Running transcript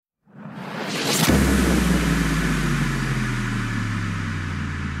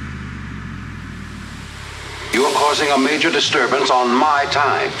causing a major disturbance on my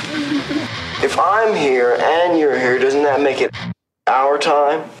time. If I'm here and you're here, doesn't that make it our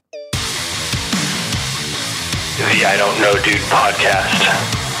time? The I Don't Know Dude podcast.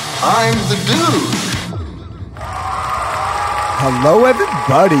 I'm the dude. Hello,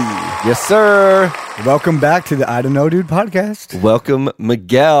 everybody. Yes, sir. Welcome back to the I Don't Know Dude podcast. Welcome,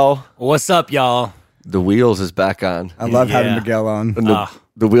 Miguel. What's up, y'all? The wheels is back on. I love having Yeah. Miguel on. And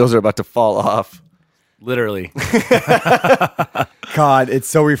the wheels are about to fall off. Literally. God, it's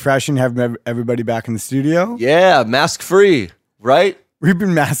so refreshing having everybody back in the studio. Yeah, mask free, right? We've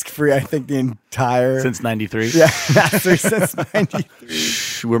been mask free, I think, the entire... Since 93. Yeah, mask free since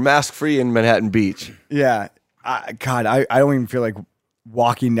 93. We're mask free in Manhattan Beach. Yeah. I don't even feel like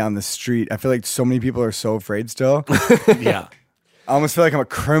walking down the street. I feel like so many people are so afraid still. Yeah. I almost feel like I'm a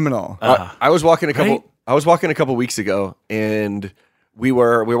criminal. I was walking a couple. Right? I was walking a couple weeks ago, and we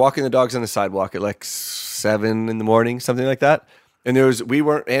were walking the dogs on the sidewalk at like 7 in the morning, something like that. And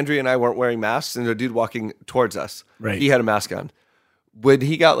Andrea and I weren't wearing masks, and there was a dude walking towards us. Right. He had a mask on. When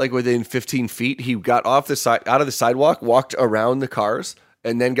he got like within 15 feet, he got out of the sidewalk, walked around the cars,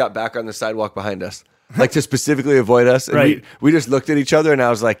 and then got back on the sidewalk behind us, like to specifically avoid us. And Right. we just looked at each other, and I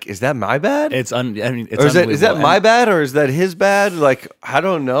was like, "Is that my bad? It's or is that my bad, or is that his bad? Like, I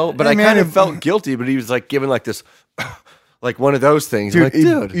don't know." But Hey, I man, kind of if- felt guilty. But he was like giving like this, like one of those things. I'm like,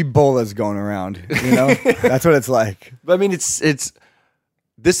 dude. Ebola's going around, you know? That's what it's like. But I mean, it's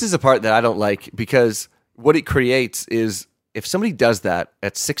this is a part that I don't like, because what it creates is if somebody does that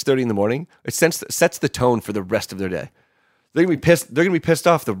at 6:30 in the morning, it sets the tone for the rest of their day. They're gonna be pissed. They're gonna be pissed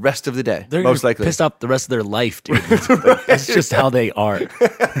off the rest of the day. They're most likely pissed off the rest of their life, dude. That's just how they are.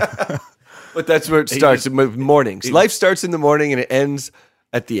 But that's where it starts with mornings. Life starts in the morning and it ends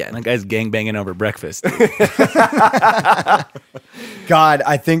at the end. That guy's gangbanging over breakfast. God,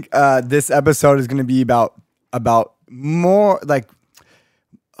 I think this episode is going to be about more like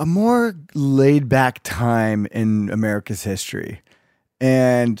a more laid back time in America's history.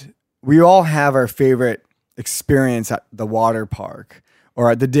 And we all have our favorite experience at the water park or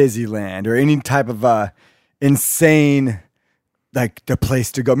at the Disneyland or any type of insane, like the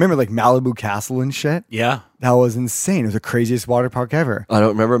place to go. Remember like Malibu Castle and shit? Yeah. That was insane. It was the craziest water park ever. I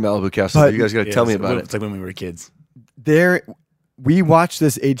don't remember Malibu Castle. But- You guys got to tell me about It's it. like when we were kids. We watched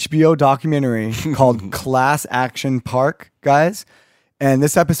this HBO documentary called Class Action Park, guys. And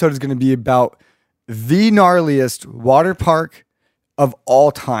this episode is going to be about the gnarliest water park of all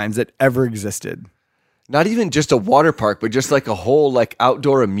times that ever existed. Not even just a water park, but just like a whole like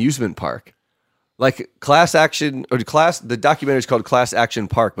outdoor amusement park. Like the documentary is called Class Action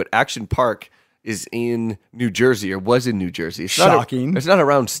Park, but Action Park is in New Jersey or was in New Jersey. It's Shocking. It's not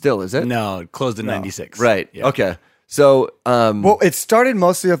around still, is it? No, it closed in 96. Right. Yeah. Okay. So, Well, it started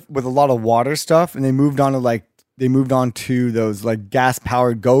mostly with a lot of water stuff, and they moved on to those like gas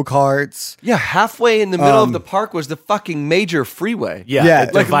powered go-karts. yeah, halfway in the middle of the park was the fucking major freeway. Yeah. Yeah,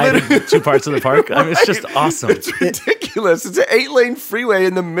 It like divided the two parts of the park. I mean, it's just awesome. It's ridiculous. It's an 8-lane freeway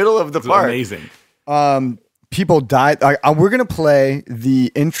in the middle of the It's park. amazing. People died. We're gonna play the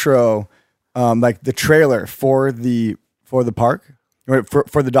intro, like the trailer for the park, or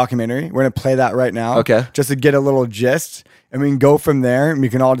for the documentary. We're gonna play that right now. Okay. Just to get a little gist, and we can go from there, and we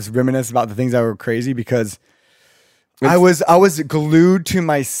can all just reminisce about the things that were crazy because I was glued to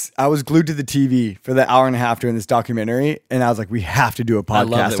the TV for the hour and a half during this documentary, and I was like, we have to do a podcast. I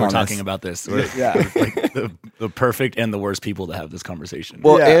love that we're on talking this. about this. We're Yeah. like the perfect and the worst people to have this conversation.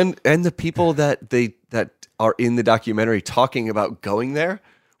 Well, Yeah. and the people that are in the documentary talking about going there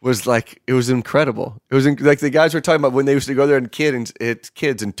was like, it was incredible. It was like the guys were talking about when they used to go there and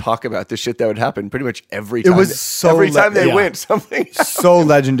kids and talk about the shit that would happen pretty much every time. was so every time they yeah. went something. So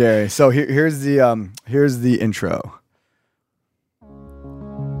legendary. So here's the intro.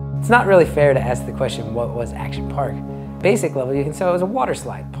 It's not really fair to ask the question, what was Action Park? Basic level, you can say it was a water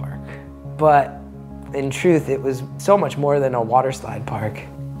slide park. But in truth, it was so much more than a water slide park.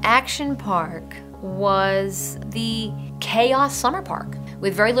 Action Park was the chaos summer park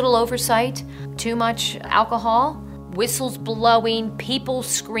with very little oversight, too much alcohol, whistles blowing, people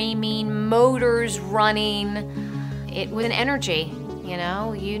screaming, motors running. It was an energy, you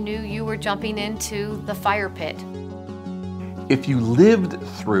know? You knew you were jumping into the fire pit. If you lived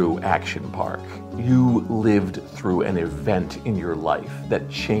through Action Park, you lived through an event in your life that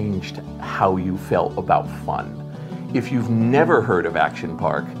changed how you felt about fun. If you've never heard of Action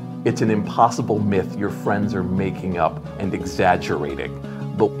Park, it's an impossible myth your friends are making up and exaggerating,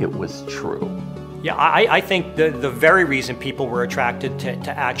 but it was true. Yeah, I think the very reason people were attracted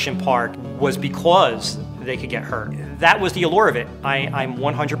to Action Park was because they could get hurt. That was the allure of it. I'm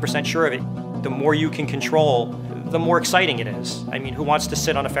 100% sure of it. The more you can control, the more exciting it is. I mean, who wants to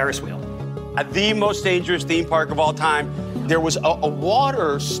sit on a Ferris wheel? The most dangerous theme park of all time. There was a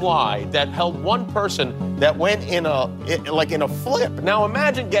water slide that held one person that went in a flip. Now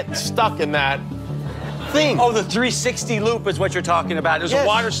imagine getting stuck in that thing. Oh, the 360 loop is what you're talking about. It was a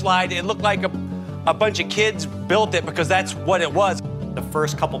water slide. It looked like a bunch of kids built it because that's what it was. The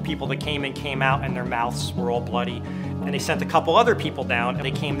first couple people that came in came out and their mouths were all bloody. And they sent a couple other people down and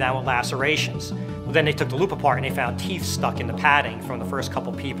they came down with lacerations. Then they took the loop apart and they found teeth stuck in the padding from the first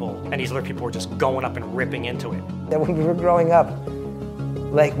couple people. And these other people were just going up and ripping into it. That when we were growing up,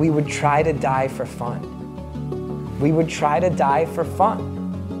 like we would try to die for fun. We would try to die for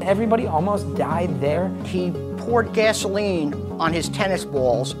fun. Everybody almost died there. He poured gasoline on his tennis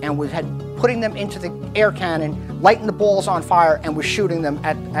balls and had putting them into the air cannon, lighting the balls on fire, and was shooting them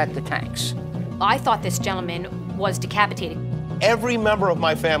at the tanks. I thought this gentleman was decapitated. Every member of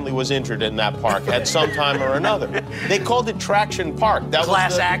my family was injured in that park at some time or another. They called it Traction Park. That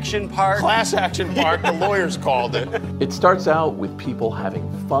Class was Action Park? Class Action Park, the lawyers called it. It starts out with people having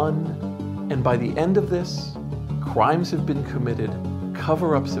fun, and by the end of this, crimes have been committed,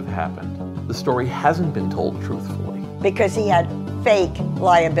 cover-ups have happened. The story hasn't been told truthfully. Because he had fake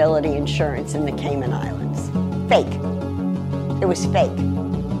liability insurance in the Cayman Islands. Fake. It was fake.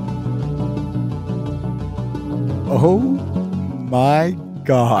 Oh my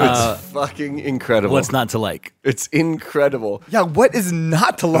God. It's fucking incredible. What's not to like? It's incredible. Yeah, what is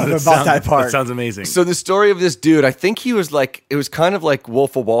not to love about that park? That sounds amazing. So the story of this dude, I think he was like, it was kind of like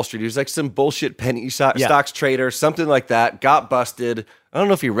Wolf of Wall Street. He was like some bullshit penny stocks trader, something like that, got busted. I don't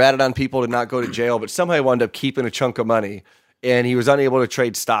know if he ratted on people to not go to jail, but somehow he wound up keeping a chunk of money and he was unable to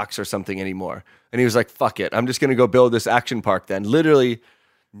trade stocks or something anymore. And he was like, fuck it, I'm just going to go build this action park then. Literally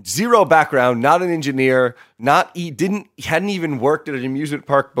zero background, not an engineer, hadn't even worked at an amusement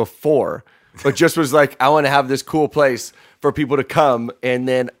park before, but just was like, I want to have this cool place for people to come, and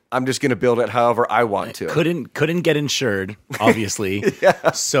then I'm just going to build it however I want to. Couldn't get insured, obviously.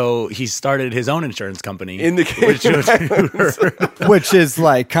 So he started his own insurance company. In the which is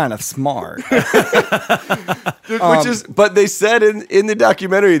like kind of smart. But they said in the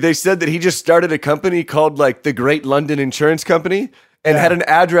documentary, they said that he just started a company called like the Great London Insurance Company and had an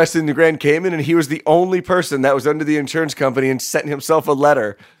address in the Grand Cayman, and he was the only person that was under the insurance company and sent himself a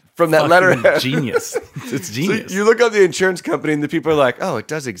letter from that letterhead. Genius. It's genius. So you look up the insurance company and the people are like, oh, it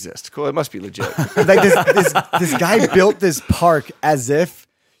does exist. Cool. It must be legit. Like this guy built this park as if,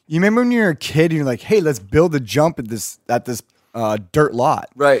 you remember when you were a kid and you're like, hey, let's build a jump at this dirt lot.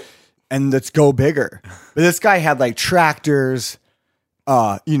 Right. And let's go bigger. But this guy had like tractors,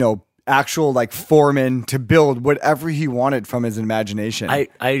 actual like foremen to build whatever he wanted from his imagination.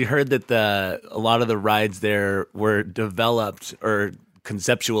 I heard that a lot of the rides there were developed or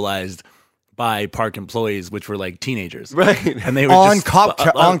conceptualized by park employees, which were like teenagers, right? And they were on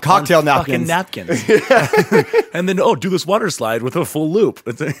cocktail napkins. And then do this water slide with a full loop.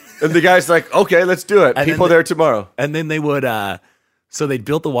 And the guy's like, okay, let's do it. People there tomorrow. And then they would. So they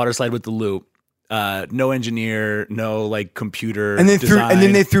built the water slide with the loop. No engineer, no like computer, and then design.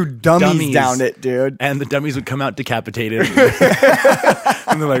 they threw dummies down it, dude. And the dummies would come out decapitated.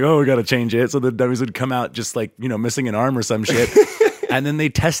 And they're like, "Oh, we got to change it." So the dummies would come out just like missing an arm or some shit. And then they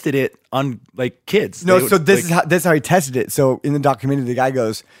tested it on like kids. No, so this is how he tested it. So in the documentary, the guy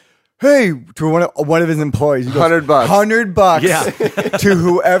goes, "Hey," to one of his employees, he goes, $100. $100 to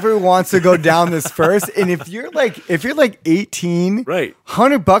whoever wants to go down this first. And if you're like 18, right,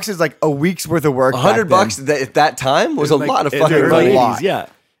 $100 is like a week's worth of work. $100 at that time was a lot of fucking money. Yeah.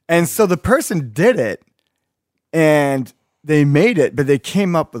 And so the person did it, and they made it, but they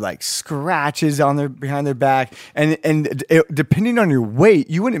came up with like scratches behind their back, and depending on your weight,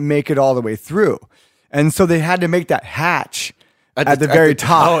 you wouldn't make it all the way through. And so they had to make that hatch at the very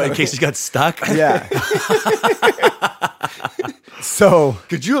top. Oh, in case you got stuck? Yeah. So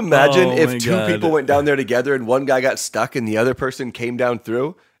could you imagine if two people went down there together and one guy got stuck and the other person came down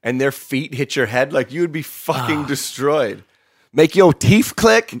through and their feet hit your head? Like, you would be fucking destroyed. Make your teeth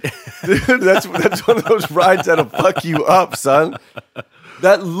click. Dude, that's one of those rides that'll fuck you up, son.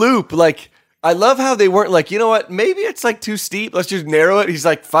 That loop, like, I love how they weren't like, you know what, maybe it's like too steep, let's just narrow it. He's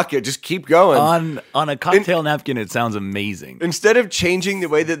like, fuck it, just keep going. On a cocktail napkin, it sounds amazing. Instead of changing the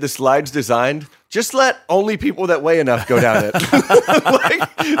way that the slide's designed, just let only people that weigh enough go down it.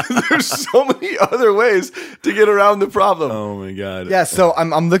 Like, there's so many other ways to get around the problem. Oh my God. Yeah, so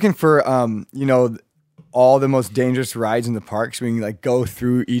I'm looking for all the most dangerous rides in the park, so we can like go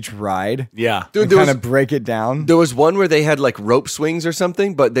through each ride. Yeah. Dude, kind of break it down. There was one where they had like rope swings or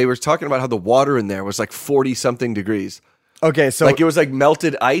something, but they were talking about how the water in there was like 40 something degrees. Okay, so like it was like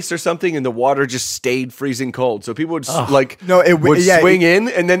melted ice or something, and the water just stayed freezing cold. So people would would yeah, swing in,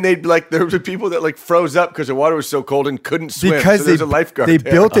 and then they'd there were people that like froze up because the water was so cold and couldn't swim. because so there's a lifeguard. they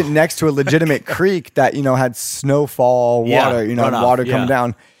there. built it next to a legitimate creek that had snowfall water, runoff, water come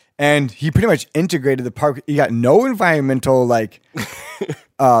down, and he pretty much integrated the park. He got no environmental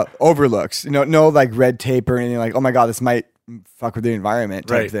overlooks, no like red tape or anything like, oh my god, this might fuck with the environment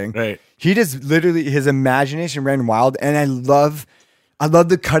type thing. Right. He just literally, his imagination ran wild, and I love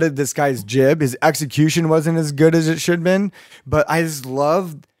the cut of this guy's jib. His execution wasn't as good as it should have been, but I just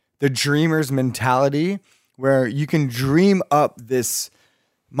love the dreamer's mentality where you can dream up this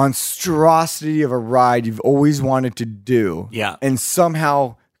monstrosity of a ride you've always wanted to do, and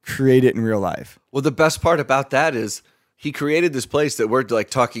somehow create it in real life. Well, the best part about that is he created this place that we're like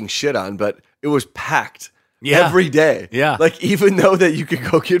talking shit on, but it was packed. Every day. Yeah. Like, even though that you could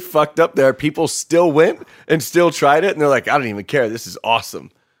go get fucked up there, people still went and still tried it. And they're like, I don't even care. This is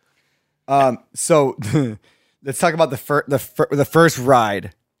awesome. So let's talk about the first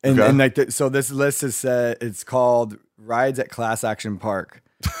ride. And so this list is it's called Rides at Class Action Park.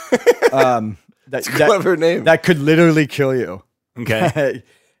 That's a clever name. That could literally kill you. Okay.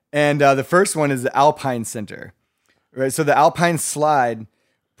 And the first one is the Alpine Center. Right. So the Alpine Slide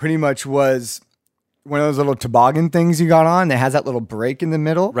pretty much was one of those little toboggan things you got on that has that little break in the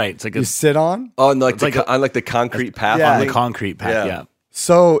middle. Right. It's like you sit on. Oh, and on the concrete path. Yeah. On the concrete path. Yeah.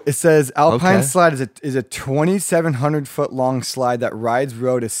 So it says Alpine Slide is a 2,700 foot long slide that rides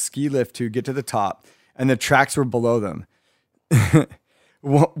rode a ski lift to get to the top, and the tracks were below them.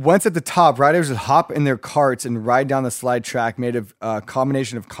 Once at the top, riders would hop in their carts and ride down the slide track made of a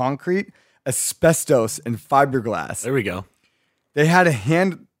combination of concrete, asbestos, and fiberglass. There we go. They had a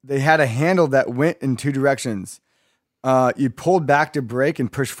handle that went in two directions. You pulled back to brake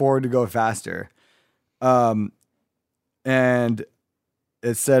and pushed forward to go faster. And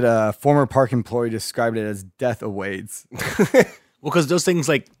it said a former park employee described it as death awaits. Well, because those things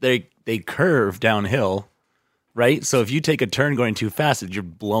they curve downhill, right? So if you take a turn going too fast, you're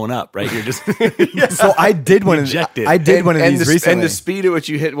blown up, right? You're just So I did one of these. I did one of these recently. And the speed at which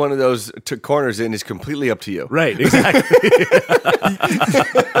you hit one of those corners in is completely up to you. Right, exactly.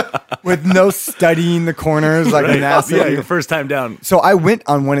 With no studying the corners like an ass. Yeah, your first time down. So I went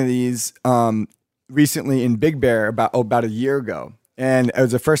on one of these recently in Big Bear about a year ago. And it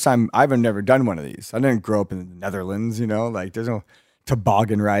was the first time I've never done one of these. I didn't grow up in the Netherlands, there's no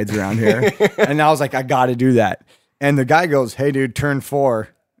toboggan rides around here. And I was like, I got to do that. And the guy goes, hey, dude, turn 4.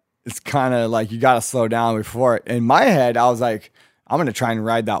 It's kind of like you got to slow down before it. In my head, I was like, I'm going to try and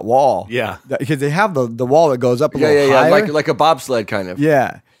ride that wall. Yeah. Because they have the wall that goes up a little higher. Like a bobsled kind of.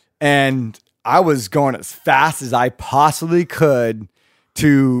 Yeah. And I was going as fast as I possibly could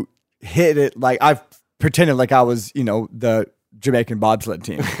to hit it. Like I pretended like I was, the Jamaican bobsled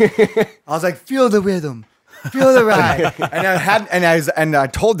team. I was like, feel the rhythm, feel the ride. And I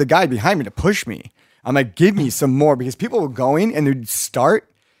told the guy behind me to push me. I'm like, give me some more, because people were going and they'd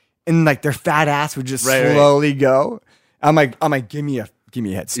start and like their fat ass would just slowly go. I'm like, give me a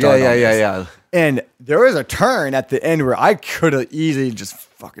head start. Yeah. And there was a turn at the end where I could have easily just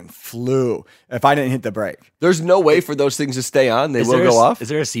fucking flew if I didn't hit the brake. There's no way for those things to stay on. They will go off. Is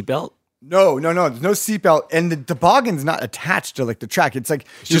there a seatbelt? No. There's no seatbelt, and the toboggan's not attached to like the track. It's like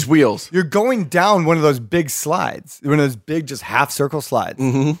just wheels. You're going down one of those big slides, one of those big just half circle slides.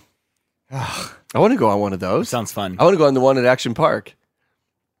 Mm-hmm. I want to go on one of those. Sounds fun. I want to go on the one at Action Park.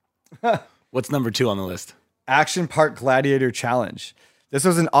 What's number 2 on the list? Action Park Gladiator Challenge. This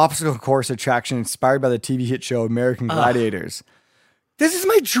was an obstacle course attraction inspired by the TV hit show American Gladiators. This is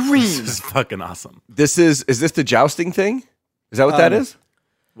my dream. This is fucking awesome. Is this the jousting thing? Is that what that is?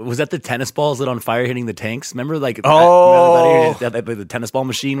 Was that the tennis balls lit on fire hitting the tanks? Remember, like, the tennis ball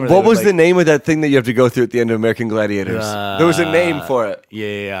machine? What was the name of that thing that you have to go through at the end of American Gladiators? There was a name for it.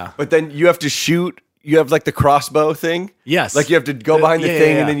 Yeah. But then you have to shoot. You have like the crossbow thing. Yes. Like you have to go behind the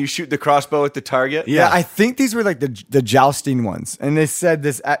thing and then you shoot the crossbow at the target. Yeah, I think these were like the jousting ones. And they said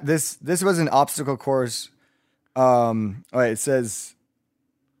this was an obstacle course. It says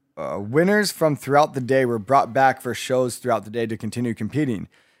winners from throughout the day were brought back for shows throughout the day to continue competing.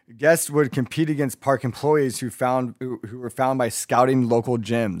 Guests would compete against park employees who were found by scouting local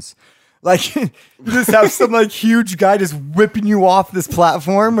gyms. Like, you just have some like huge guy just whipping you off this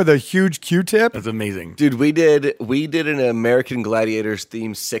platform with a huge Q-tip. That's amazing, dude. We did an American Gladiators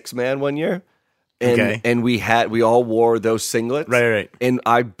themed 6-man one year, and we all wore those singlets, right. And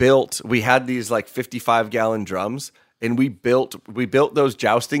we had these like 55-gallon drums, and we built those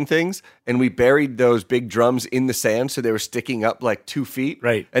jousting things, and we buried those big drums in the sand so they were sticking up like 2 feet.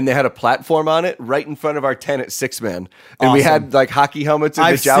 Right. And they had a platform on it right in front of our tent at Six Man. And we Awesome. had like hockey helmets and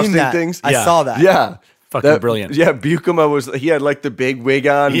I've the jousting seen that. things. I saw that. Yeah. Fucking brilliant. Yeah, Bukema he had like the big wig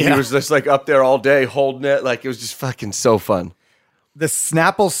on. Yeah. He was just like up there all day holding it. Like it was just fucking so fun. The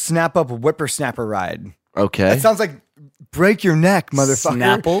Snapple Snap Up Whippersnapper ride. Okay. That sounds like break your neck,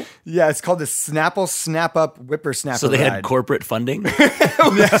 motherfucker. Snapple? Yeah, it's called the Snapple Snap Up Whippersnapper So they ride. had corporate funding.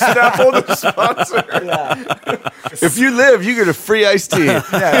 Snapple the sponsor. If you live, you get a free iced tea.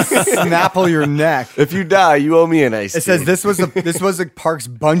 Yeah, Snapple your neck. If you die, you owe me an iced tea. It says this was the park's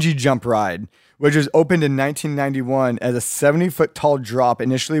bungee jump ride, which was opened in 1991 as a 70-foot tall drop,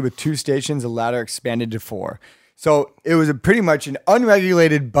 initially with 2 stations, a ladder expanded to 4. So it was pretty much an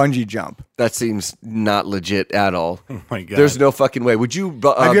unregulated bungee jump. That seems not legit at all. Oh my God. There's no fucking way. Would you?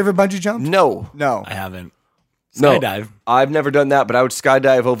 Have you ever bungee jumped? No. No. I haven't. No. Skydive. I've never done that, but I would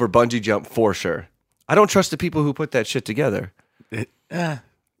skydive over bungee jump for sure. I don't trust the people who put that shit together. Yeah,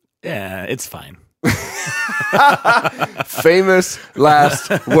 it's fine. Famous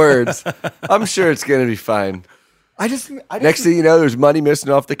last words. I'm sure it's going to be fine. I just Next thing you know, there's money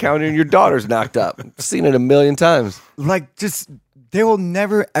missing off the counter and your daughter's knocked up. I've seen it a million times. like just there will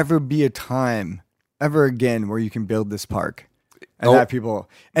never ever be a time ever again where you can build this park and have people.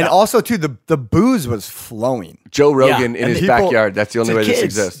 And also too, the booze was flowing. Joe Rogan in And his people- backyard. That's the only way this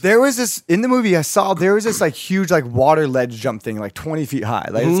exists. There was this in the movie I saw. There was this like huge like water ledge jump thing, like 20 feet high.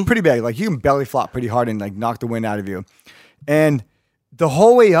 Like it's pretty big. Like you can belly flop pretty hard and like knock the wind out of you. And the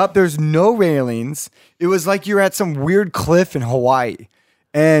whole way up, there's no railings. It was like you're at some weird cliff in Hawaii,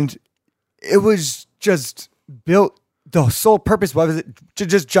 and it was just built. The sole purpose was to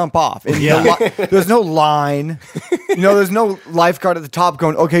just jump off. And there's no line. There's no lifeguard at the top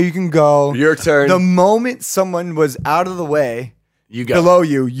going, okay, you can go. Your turn. The moment someone was out of the way, You go. below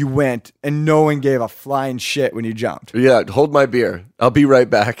you went, and no one gave a flying shit when you jumped. Yeah, hold my beer. I'll be right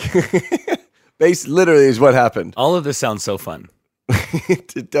back. Base literally is what happened. All of this sounds so fun.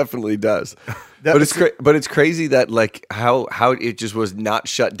 It definitely does. But it's crazy that like how it just was not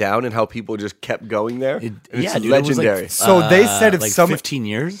shut down and how people just kept going there. It's dude, legendary. It was So they said if like someone 15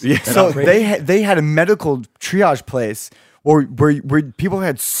 years. Yeah. So they had a medical triage place where people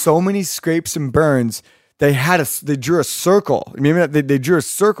had so many scrapes and burns. They drew a circle. Remember that they drew a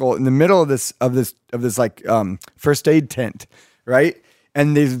circle in the middle of this like first aid tent, right?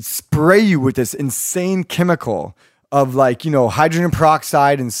 And they spray you with this insane chemical of like hydrogen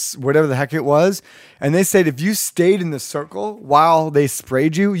peroxide and whatever the heck it was. And they said if you stayed in the circle while they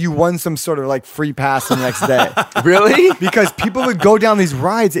sprayed you, you won some sort of like free pass the next day. Really? Because people would go down these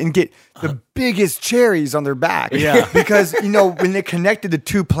rides and get the biggest cherries on their back. Yeah. Because, when they connected the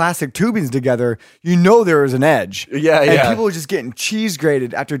 2 plastic tubings together, there was an edge. Yeah, and yeah. people were just getting cheese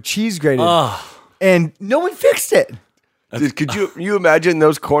grated after cheese grated. Oh. And no one fixed it. Dude, could you imagine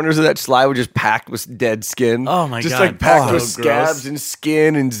those corners of that slide were just packed with dead skin? Oh my just God. like packed Oh, with so scabs gross. and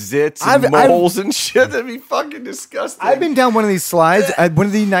skin and zits and moles and shit. That'd be fucking disgusting. I've been down one of these slides at one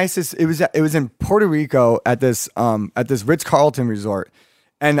of the nicest. It was in Puerto Rico at this Ritz-Carlton resort,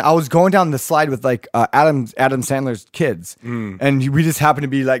 and I was going down the slide with like Adam Sandler's kids, and we just happened to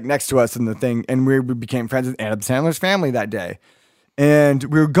be like next to us in the thing, and we became friends with Adam Sandler's family that day, and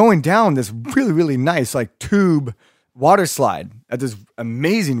we were going down this really really nice like tube water slide at this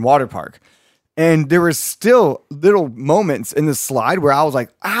amazing water park. And there were still little moments in the slide where I was like,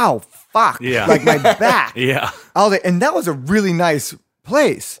 ow, fuck. Yeah. Like my back. Yeah. I was like, and that was a really nice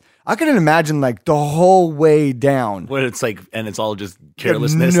place. I couldn't imagine like the whole way down. What it's like, and it's all just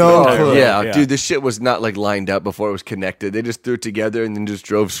carelessness. no the entire clue. way. Yeah, dude, this shit was not like lined up before it was connected. They just threw it together and then just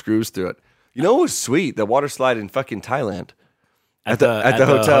drove screws through it. You know what was sweet? The water slide in fucking Thailand. At the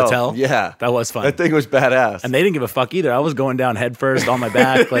hotel. Yeah. That was fun. That thing was badass. And they didn't give a fuck either. I was going down head first on my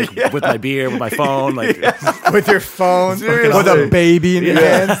back, like with my beer, with my phone, like With your phone, Seriously. with a baby in your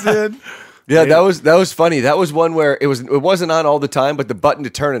hands, dude. Yeah, that was funny. That was one where it wasn't on all the time, but the button to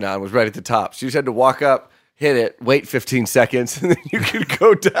turn it on was right at the top. So you just had to walk up, hit it, wait 15 seconds, and then you could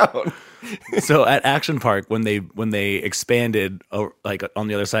go down. So at Action Park, when they expanded, like on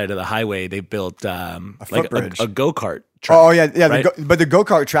the other side of the highway, they built like footbridge. a go-kart track. Oh yeah. right? But the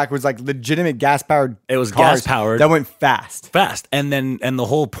go-kart track was like legitimate gas-powered. It was cars gas-powered. that went fast. And the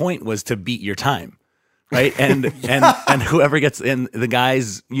whole point was to beat your time, right? And whoever gets in, the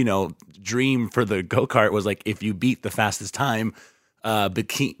guy's dream for the go-kart was like, if you beat the fastest time,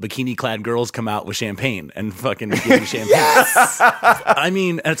 bikini-clad girls come out with champagne and fucking give you champagne. Yes! I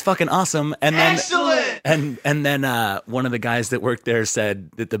mean, it's fucking awesome. And then, excellent! And then one of the guys that worked there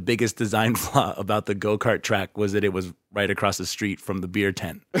said that the biggest design flaw about the go-kart track was that it was right across the street from the beer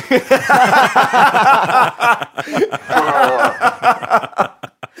tent.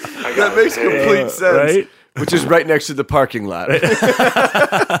 That makes complete sense. Right? Which is right next to the parking lot. Object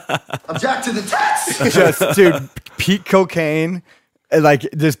to the test. Just, dude, peak cocaine. And like,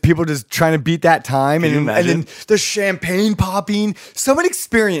 there's people just trying to beat that time. And then the champagne popping. Someone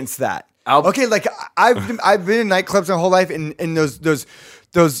experienced that. Okay, like, I've been in nightclubs my whole life. And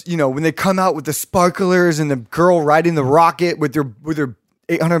those, you know, when they come out with the sparklers and the girl riding the rocket with their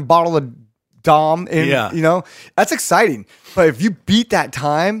 800 bottle of Dom, and you know, that's exciting. But if you beat that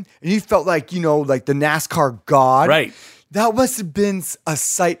time and you felt like, you know, like the NASCAR god, right? That must have been a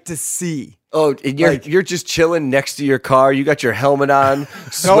sight to see. Oh, and you're just chilling next to your car. You got your helmet on,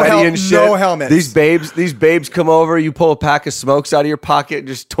 sweaty and shit. No helmet. These babes come over. You pull a pack of smokes out of your pocket, and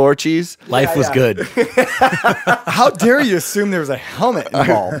just torchies. Life was good. How dare you assume there was a helmet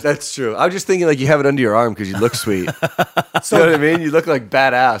involved? That's true. I was just thinking like you have it under your arm because you look sweet. So, you know what I mean? You look like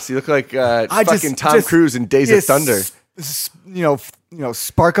badass. You look like fucking Tom Cruise in Days of Thunder. You know,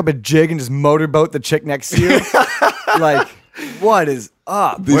 spark up a jig and just motorboat the chick next to you. Like, what is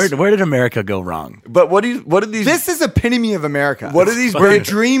up? Where did America go wrong? But what are these? This is epitome of America. What are these? Where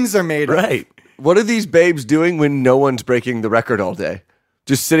dreams are made of. Right. What are these babes doing when no one's breaking the record all day?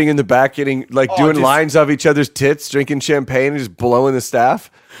 Just sitting in the back, doing lines of each other's tits, drinking champagne, and just blowing the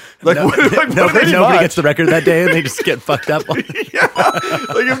staff. Like, nobody gets the record that day, and they just get fucked up. Like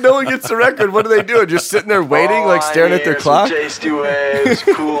if no one gets the record, what do they do? Just sitting there waiting, like staring at their clock. Tasty waves,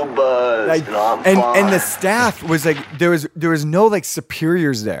 cool buzz, and the staff was like there was no like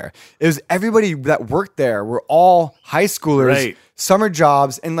superiors there. It was everybody that worked there were all high schoolers, right. Summer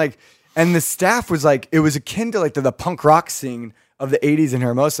jobs, and the staff was like it was akin to like the punk rock scene of the 80s in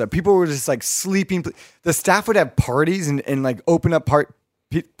Hermosa. People were just like sleeping. The staff would have parties and like open up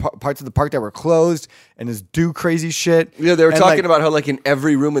parts of the park that were closed and just do crazy shit. Yeah, they were talking about how like in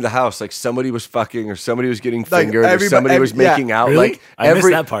every room of the house, like somebody was fucking or somebody was getting fingered or somebody was making out. Really? Like I missed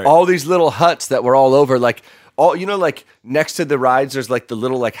that part. All these little huts that were all over, like all, you know, like next to the rides, there's like the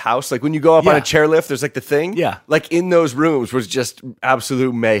little like house. Like when you go up on a chairlift, there's like the thing. Yeah. Like in those rooms was just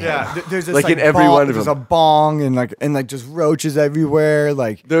absolute mayhem. Yeah. There's this, like in every one of them. There's a bong and like just roaches everywhere.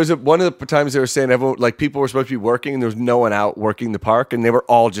 Like there was one of the times they were saying everyone, like people were supposed to be working and there was no one out working the park and they were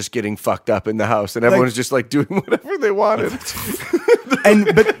all just getting fucked up in the house and everyone was just like doing whatever they wanted.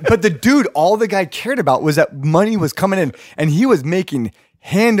 but the dude, all the guy cared about was that money was coming in and he was making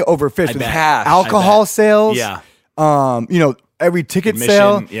hand over fist with alcohol sales. Yeah. You know, every ticket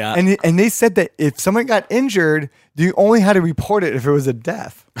sale. Yeah. And they said that if someone got injured, you only had to report it if it was a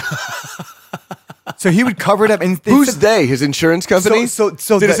death. So he would cover it up. And who's they? His insurance company? So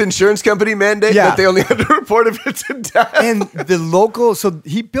did his insurance company mandate that they only had to report if it's a death? And the local, so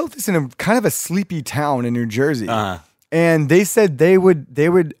he built this in a kind of a sleepy town in New Jersey. And they said they would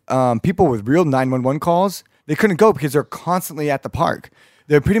people with real 911 calls, they couldn't go because they're constantly at the park.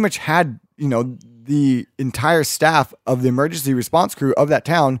 They pretty much had, you know, the entire staff of the emergency response crew of that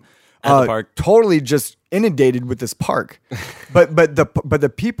town at the park, totally just inundated with this park. but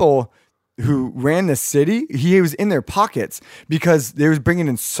the people who ran the city, he was in their pockets because they was bringing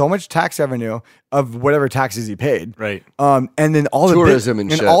in so much tax revenue of whatever taxes he paid. Right. And then all tourism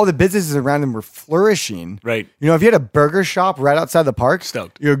and all the businesses around him were flourishing. Right. You know, if you had a burger shop right outside the park,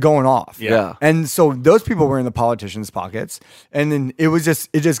 stoked. You're going off. Yeah. And so those people were in the politicians' pockets. And then it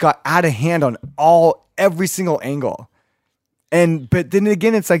just got out of hand on every single angle. But then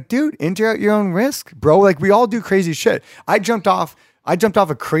again, it's like, dude, enter at your own risk, bro. Like we all do crazy shit. I jumped off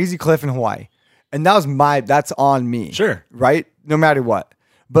a crazy cliff in Hawaii, and that's on me. Sure. Right? No matter what.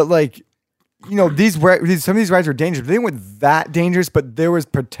 But like, you know, some of these rides were dangerous. They weren't that dangerous, but there was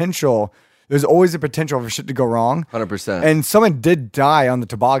potential. There's always a potential for shit to go wrong. 100%. And someone did die on the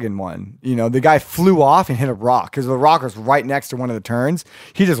toboggan one. You know, the guy flew off and hit a rock because the rock was right next to one of the turns.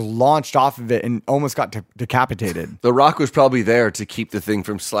 He just launched off of it and almost got decapitated. The rock was probably there to keep the thing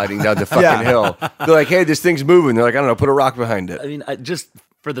from sliding down the fucking hill. They're like, hey, this thing's moving. They're like, I don't know, put a rock behind it. I mean, just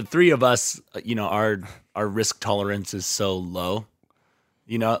for the three of us, you know, our risk tolerance is so low.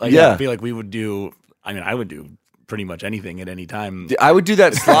 You know, like I feel like I would do pretty much anything at any time. I would do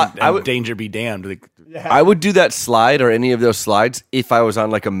that slide. Danger be damned. Like, I would do that slide or any of those slides if I was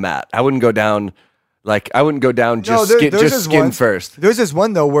on like a mat. I wouldn't go down just skin first. There's this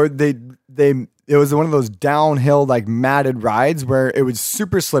one though where it was one of those downhill like matted rides where it was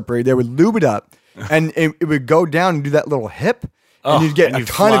super slippery. They would lube it up and it would go down and do that little hip. and you'd get and a you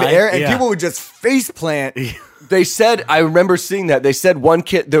ton of fly? air, and Yeah. people would just face plant. They said, I remember seeing that. They said one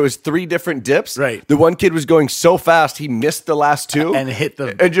kid, there was 3 different dips. Right. The one kid was going so fast, he missed the last 2. And hit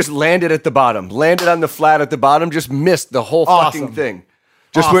the... And just landed at the bottom. Landed on the flat at the bottom, just missed the whole fucking thing.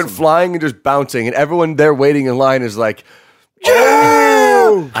 Just went flying and just bouncing. And everyone there waiting in line is like,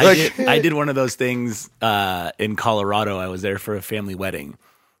 yeah! I did one of those things in Colorado. I was there for a family wedding.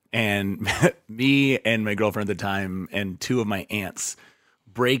 And me and my girlfriend at the time and 2 of my aunts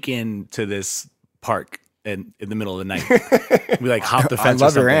break into this park in the middle of the night. We like hop the fence. I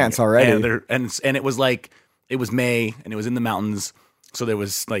love or your something. aunts already. And it was like, it was May and it was in the mountains. So there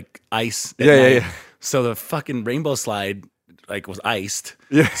was like ice. At Yeah, night. yeah. So the fucking rainbow slide like was iced.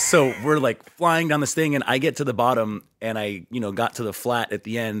 Yeah. So we're like flying down this thing and I get to the bottom and I, got to the flat at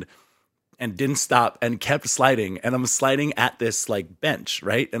the end and didn't stop and kept sliding. And I'm sliding at this like bench,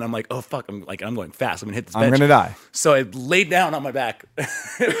 right? And I'm like, oh fuck, I'm going fast. I'm gonna hit this bench. I'm gonna die. So I laid down on my back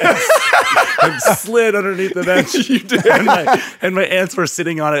and slid underneath the bench. You did. And my aunts were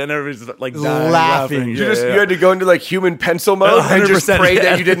sitting on it and everybody's like dying, Laughing. You had to go into like human pencil mode and just 100%, pray yeah.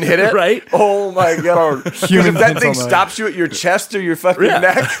 that you didn't hit it? Right? Oh my God. Human if that thing pencil mode. stops you at your chest or your fucking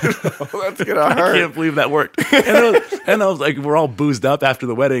neck, that's gonna I hurt. can't believe that worked. And I was like, we're all boozed up after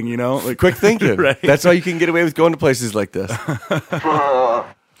the wedding, Like Quick thinking. Right. That's how you can get away with going to places like this.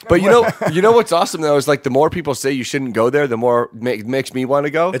 But you know what's awesome though is like the more people say you shouldn't go there, the more it makes me want to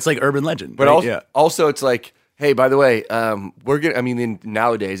go. It's like urban legend. But right? also it's like, hey, by the way,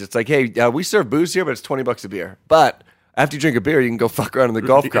 nowadays it's like, hey, we serve booze here, but it's $20 a beer. But after you drink a beer, you can go fuck around in the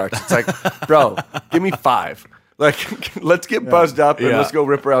golf carts. It's like, bro, give me 5. Like, let's get buzzed up and let's go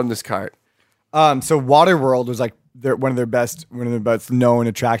rip around this cart. So Waterworld was like one of their best known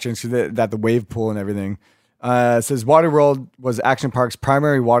attractions that the wave pool and everything. It says Waterworld was Action Park's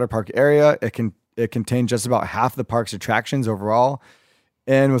primary water park area. It contained just about half the park's attractions overall,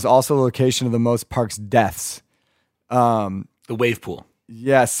 and was also the location of the most park's deaths. The wave pool.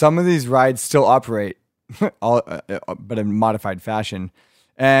 Yeah, some of these rides still operate, but in modified fashion.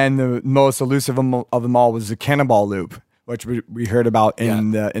 And the most elusive of them all was the Cannonball Loop, which we heard about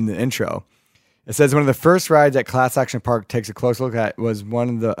in the intro. It says one of the first rides that Class Action Park takes a close look at was one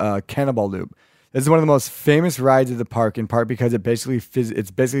of the Cannonball Loop. This is one of the most famous rides of the park, in part because it's basically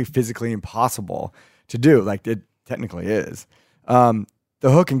physically impossible to do, like it technically is. The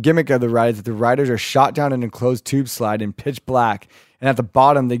hook and gimmick of the ride is that the riders are shot down an enclosed tube slide in pitch black, and at the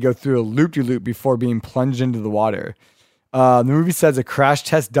bottom they go through a loop-de-loop before being plunged into the water. The movie says the crash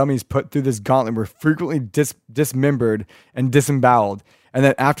test dummies put through this gauntlet were frequently dismembered and disemboweled, and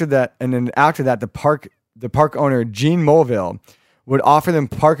then after that, the park owner Gene Mulville would offer them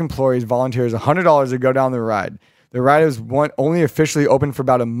park employees, volunteers, $100 to go down the ride. The ride was only officially open for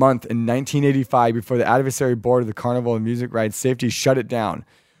about a month in 1985 before the advisory board of the Carnival and Music Ride Safety shut it down.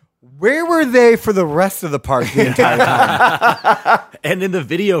 Where were they for the rest of the park the entire time? And in the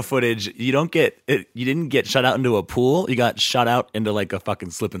video footage, you didn't get shot out into a pool. You got shot out into like a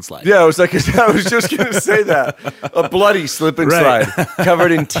fucking slip and slide. Yeah, I was just gonna say that. A bloody slip and slide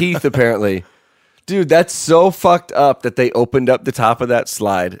covered in teeth, apparently. Dude, that's so fucked up that they opened up the top of that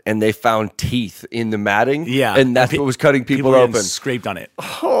slide and they found teeth in the matting. Yeah. And that's what was cutting people getting open. Scraped on it.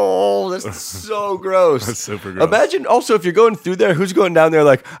 Oh, that's so gross. That's super gross. Imagine also if you're going through there, who's going down there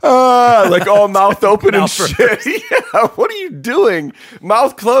like all mouth open and shit. Yeah, what are you doing?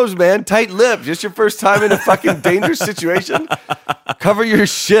 Mouth closed, man. Tight lipped. Just your first time in a fucking dangerous situation. Cover your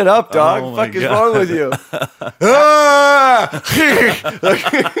shit up, dog. Oh my Fuck is God. wrong with you?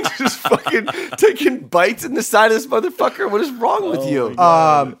 Just fucking taking bites in the side of this motherfucker. What is wrong with you?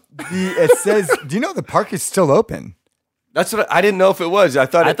 It says, do you know the park is still open? That's what I didn't know if it was. I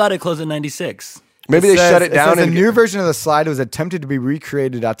thought it closed in 96. Maybe they shut it down. A new version of the slide was attempted to be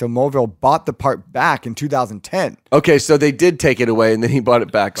recreated after Mulville bought the park back in 2010. Okay, so they did take it away and then he bought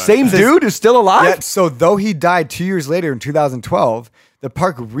it back. Same dude is still alive? Yeah, so though he died 2 years later in 2012, the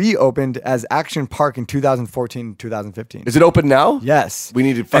park reopened as Action Park in 2014 and 2015. Is it open now? Yes. We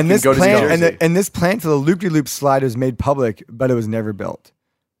need to fucking go to New Jersey. And this plan for the loop-de-loop slide was made public, but it was never built.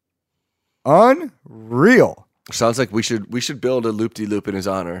 Unreal. Sounds like we should build a loop-de-loop in his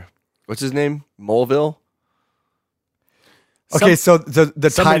honor. What's his name? Mulville? Okay, so the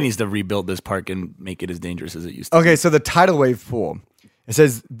somebody needs to rebuild this park and make it as dangerous as it used to. Okay, so the tidal wave pool. It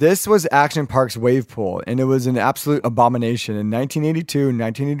says this was Action Park's wave pool, and it was an absolute abomination. In 1982,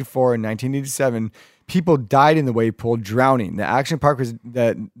 1984, and 1987, people died in the wave pool drowning. The Action Park was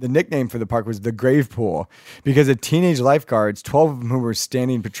the nickname for the park was the Grave Pool because the teenage lifeguards, 12 of them who were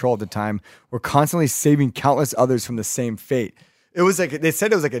standing patrol at the time, were constantly saving countless others from the same fate. It was like they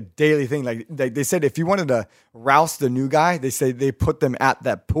said it was like a daily thing. Like they said if you wanted to rouse the new guy, they say they put them at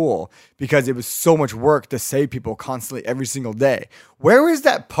that pool because it was so much work to save people constantly every single day. Where is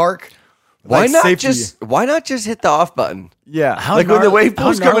that park? Why like, not safety? just hit the off button? Yeah, How like when the wave how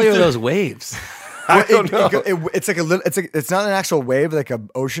pool's gnarly coming are through. those waves? I don't know. It's like a little. It's not an actual wave, like an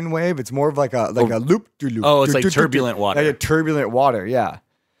ocean wave. It's more of like a loop. Oh, it's like turbulent water. Like a turbulent water. Yeah,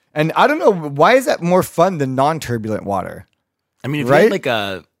 and I don't know why is that more fun than non-turbulent water. I mean, if Right? you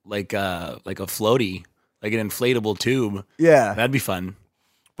had like a floaty, like an inflatable tube, Yeah. that'd be fun.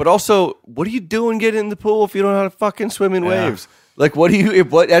 But also, what are you doing getting in the pool if you don't know how to fucking swim in waves? Like, what do you?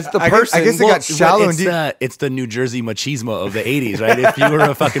 What as the person? I guess it got shallow and it's deep. it's the New Jersey machismo of the '80s, right? If you were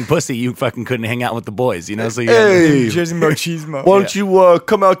a fucking pussy, you fucking couldn't hang out with the boys, you know. So you Hey. Jersey machismo. Why don't you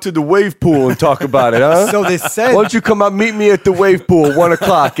come out to the wave pool and talk about it, huh? So they said. Why don't you come out meet me at the wave pool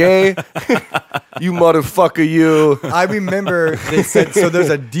 1:00, eh? You motherfucker, you. I remember they said so. There's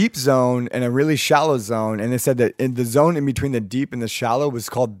a deep zone and a really shallow zone, and they said that in the zone in between the deep and the shallow was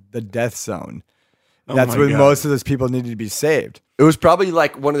called the death zone. That's my when God. most of those people needed to be saved. It was probably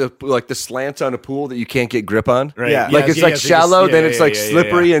like one of the slants on a pool that you can't get grip on. Right. Yeah. Like Yes, it's yeah, like yes, shallow, yeah, then yeah, it's like yeah,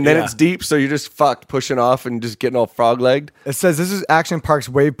 slippery, yeah. and then Yeah. it's deep. So you're just fucked pushing off and just getting all frog-legged. It says this is Action Park's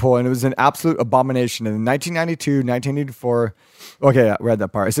wave pool, and it was an absolute abomination. In 1992, 1984. Okay, I read that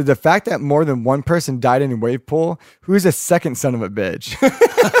part. It said the fact that more than one person died in a wave pool. Who is a second son of a bitch?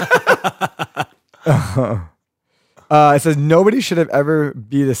 It says nobody should have ever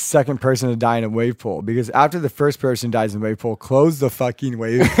be the second person to die in a wave pool because after the first person dies in a wave pool, close the fucking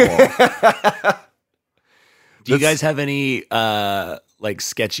wave pool. Do you guys have any like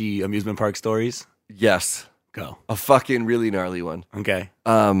sketchy amusement park stories? Yes, Go. a fucking really gnarly one. Okay.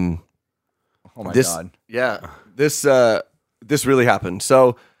 Oh my This, god. yeah, this really happened.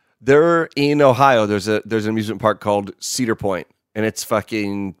 So there in Ohio, there's an amusement park called Cedar Point, and it's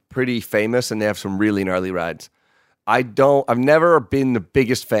fucking pretty famous, and they have some really gnarly rides. I've never been the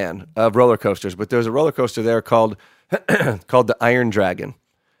biggest fan of roller coasters, but there's a roller coaster there called the Iron Dragon.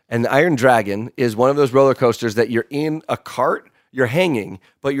 And the Iron Dragon is one of those roller coasters that you're in a cart, you're hanging,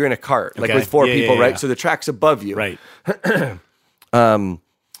 but you're in a cart, like Okay. with four Yeah, people, yeah, right? yeah. So the track's above you. Right.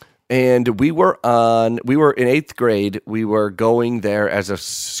 And we were in 8th grade. We were going there as a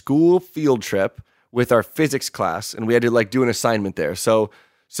school field trip with our physics class, and we had to like do an assignment there. So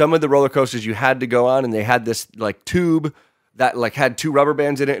some of the roller coasters you had to go on, and they had this like tube that like had 2 rubber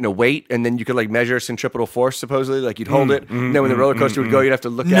bands in it and a weight, and then you could like measure centripetal force. Supposedly, like you'd hold it, and then when the roller coaster would go, you'd have to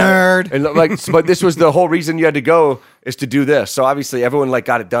look at it. And like, but this was the whole reason you had to go is to do this. So obviously, everyone like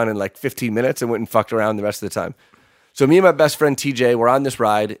got it done in like 15 minutes and went and fucked around the rest of the time. So me and my best friend TJ were on this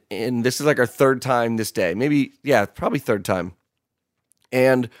ride, and this is like our 3rd time this day. Maybe, yeah, probably 3rd time.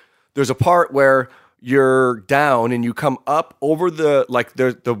 And there's a part where you're down and you come up over the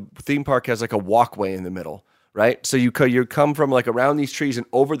theme park has like a walkway in the middle, right? So you come from like around these trees and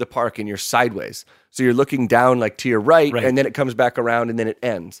over the park, and you're sideways. So you're looking down like to your right, and then it comes back around and then it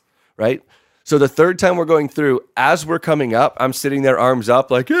ends, right? So the 3rd time we're going through, as we're coming up, I'm sitting there, arms up,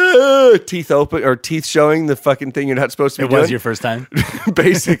 like teeth open or teeth showing the fucking thing you're not supposed to be It doing. was your first time?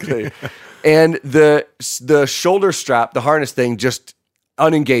 Basically. And the shoulder strap, the harness thing, just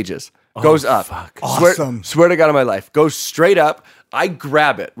unengages, goes up. Fuck. Swear to God on my life, goes straight up. I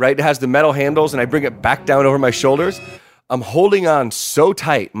grab it, right? It has the metal handles, and I bring it back down over my shoulders. I'm holding on so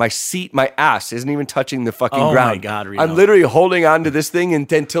tight. My seat, my ass isn't even touching the fucking Oh ground. my God, Reno. I'm literally holding on to this thing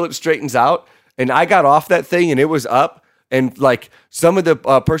until it straightens out. And I got off that thing, and it was up. And like some of the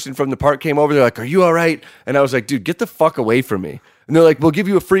person from the park came over. They're like, "Are you all right?" And I was like, "Dude, get the fuck away from me." And they're like, "We'll give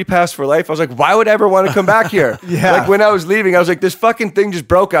you a free pass for life." I was like, "Why would I ever want to come back here?" Yeah. Like when I was leaving, I was like, "This fucking thing just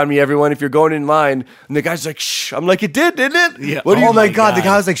broke on me, everyone. If you're going in line," and the guy's like, "Shh." I'm like, "It did, didn't it?" Yeah. What do Oh you my god, the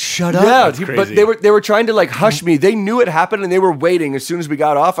guy was like, "Shut up." Yeah, That's but crazy. they were trying to like hush me. They knew it happened, and they were waiting. As soon as we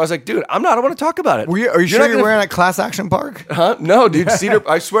got off, I was like, "Dude, I don't want to talk about it." Are you not sure you're gonna- wearing at Class Action Park? Huh? No, dude. Cedar.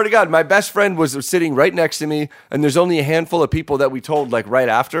 I swear to God, my best friend was sitting right next to me, and there's only a handful of people that we told like right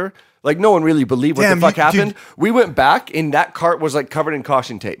after. Like no one really believed what Damn, the fuck dude. happened. We went back, and that cart was like covered in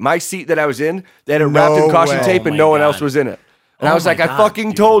caution tape. My seat that I was in, they had it wrapped in No caution way. tape, Oh and my no one God. else was in it. And I Oh was my like, I God, fucking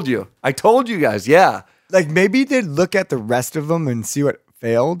dude. told you. I told you guys. Yeah. Like maybe they'd look at the rest of them and see what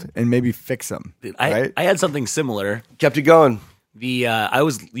failed and maybe fix them. Right? I had something similar. Kept it going. I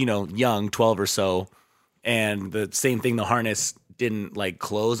was young, 12 or so, and the same thing. The harness didn't like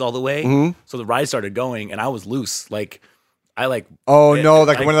close all the way, Mm-hmm. so the ride started going, and I was loose. Like I like. Oh no,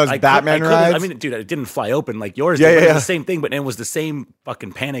 like one of those Batman rides. I mean, dude, it didn't fly open like yours. Yeah, did, but yeah. It was the same thing, but it was the same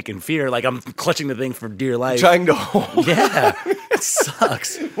fucking panic and fear. Like I'm clutching the thing for dear life, Trying to hold. Yeah, it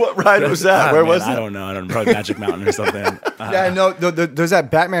sucks. What ride was that? Where was it? I don't know. I don't know. Probably Magic Mountain or something. Yeah, I know. There's that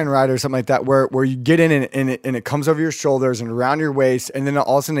Batman ride or something like that where you get in and it comes over your shoulders and around your waist, and then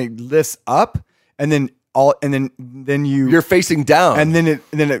all of a sudden it lifts up, and then you're facing down, and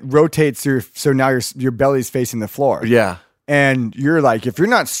then it rotates so now your belly's facing the floor. Yeah. And you're like, if you're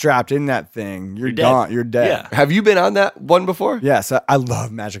not strapped in that thing, you're gone. You're dead. Yeah. Have you been on that one before? Yes, I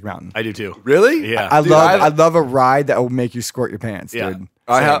love Magic Mountain. I do too. Really? Yeah. I Dude, love a ride that will make you squirt your pants, Yeah. dude.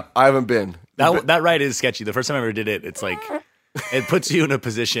 I haven't been. That ride is sketchy. The first time I ever did it, it's like it puts you in a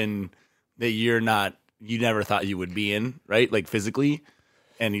position that you never thought you would be in, right? Like physically.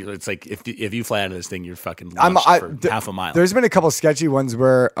 And it's like if you fly out of this thing, you're fucking launched for half a mile. There's been a couple sketchy ones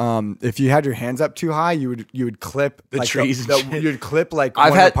where if you had your hands up too high, you would clip the like trees. you'd clip like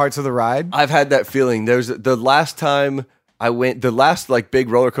one of the parts of the ride. I've had that feeling. There's the last time I went, the last like big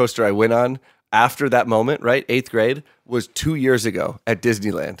roller coaster I went on after that moment, right? 8th grade was 2 years ago at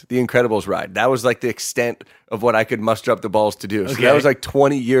Disneyland, the Incredibles ride. That was like the extent of what I could muster up the balls to do. So that was like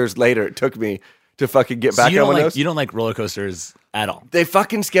 20 years later. It took me to fucking get back on one of those. You don't like roller coasters at all. They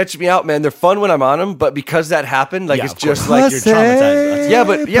fucking sketch me out, man. They're fun when I'm on them, but because that happened, like it's just like you're traumatized.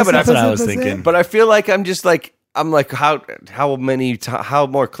 but that's what I was thinking. But I feel like I'm like how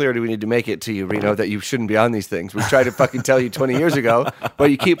more clear do we need to make it to you, Reno, that you shouldn't be on these things? We tried to fucking tell you 20 years ago,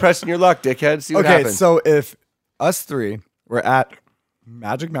 but you keep pressing your luck, dickhead. See what happens. So if us three were at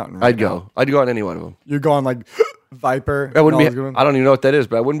Magic Mountain, right I'd go on any one of them. You're going like Viper. I wouldn't be. I don't even know what that is,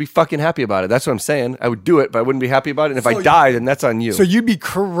 but I wouldn't be fucking happy about it. That's what I'm saying. I would do it, but I wouldn't be happy about it. And if I die, then that's on you. So you'd be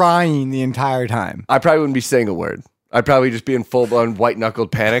crying the entire time. I probably wouldn't be saying a word. I'd probably just be in full blown white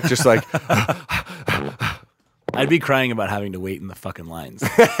knuckled panic, just like. I'd be crying about having to wait in the fucking lines.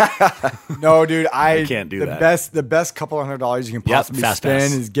 No, dude, I can't do that. The best couple $100 you can possibly fast spend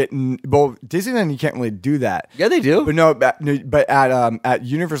pass. is getting. Well, Disneyland you can't really do that. Yeah, they do. But at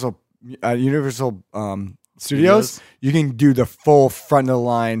Universal Studios, you can do the full front of the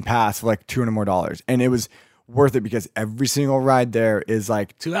line pass for like $200 more, and it was worth it because every single ride there is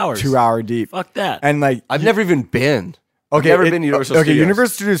like 2 hours, 2 hour deep. Fuck that. And like I've never even been. Okay, I've never been to Universal Studios.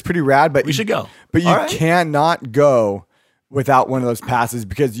 Universal Studios is pretty rad, but we should go. But you cannot go without one of those passes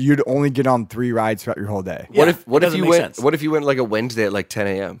because you'd only get on 3 rides throughout your whole day. What if you went like a Wednesday at like 10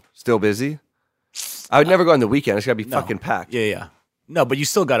 a.m. Still busy? I would never go on the weekend. It's got to be fucking packed. Yeah. No, but you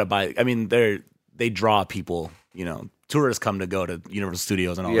still got to buy. I mean, they draw people. You know, tourists come to go to Universal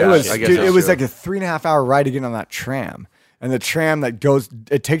Studios and all that shit. It was like a 3.5 hour ride to get on that tram. And the tram that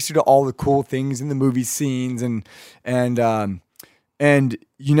it takes you to all the cool things in the movie scenes, and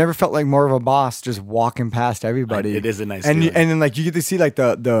you never felt like more of a boss just walking past everybody. It is a nice and feeling. and then like you get to see like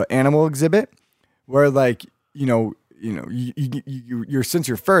the animal exhibit where like you since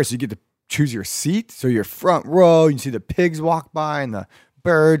you're first, you get to choose your seat, so you're front row. You see the pigs walk by and the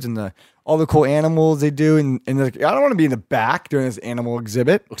birds and all the cool animals they do, and like, I don't want to be in the back during this animal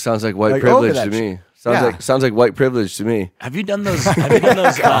exhibit. Sounds like white privilege to me. Sounds like white privilege to me. Have you done those? Hey,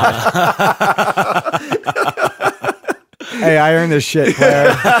 I earned this shit,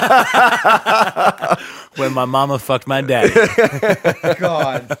 Claire. When my mama fucked my daddy.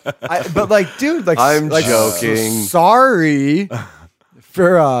 God. But like, dude, like I'm joking. Sorry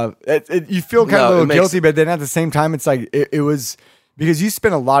for you feel kind of a little guilty, but then at the same time, it's like it was because you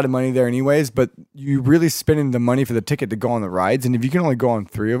spent a lot of money there anyways, but you really spending the money for the ticket to go on the rides, and if you can only go on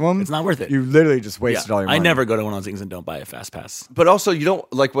 3 of them, it's not worth it. You literally just wasted all your money. I never go to one of those things and don't buy a fast pass. But also, you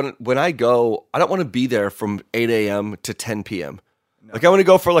don't like when I go. I don't want to be there from 8 a.m. to 10 p.m. Like I want to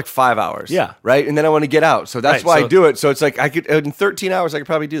go for like 5 hours. Yeah. Right. And then I want to get out. So that's why I do it. So it's like I could in 13 hours I could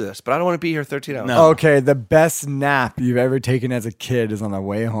probably do this, but I don't want to be here 13 hours. No. Okay. The best nap you've ever taken as a kid is on the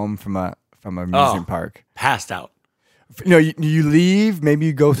way home from a amusement park. Passed out. You know, you leave, maybe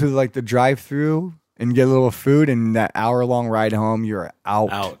you go through like the drive-through and get a little food, and that hour-long ride home, you're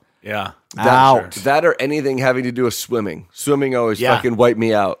out. Yeah. Out. That or anything having to do with swimming. Swimming always fucking wiped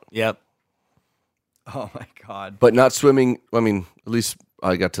me out. Yep. Oh my God. But not swimming. I mean, at least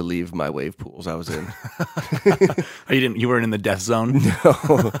I got to leave my wave pools I was in. You weren't in the death zone? No.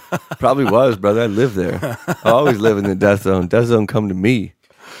 Probably was, brother. I lived there. I always live in the death zone. Death zone come to me.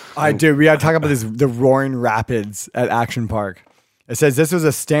 All right, dude, we got to talk about the Roaring Rapids at Action Park. It says this was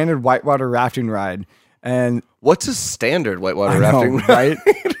a standard whitewater rafting ride. And what's a standard whitewater rafting ride?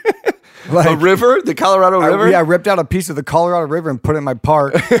 Right? a river, the Colorado River. I ripped out a piece of the Colorado River and put it in my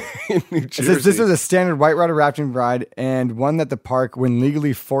park. In New It Jersey. says this was a standard whitewater rafting ride and one that the park, when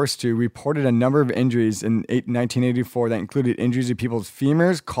legally forced to, reported a number of injuries in 1984 that included injuries to people's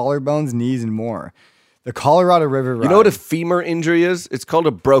femurs, collarbones, knees, and more. The Colorado River ride. You know what a femur injury is? It's called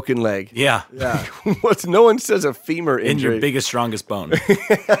a broken leg. Yeah. No one says a femur In injury. your biggest, strongest bone.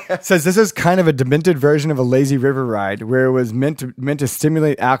 Says this is kind of a demented version of a lazy river ride where it was meant to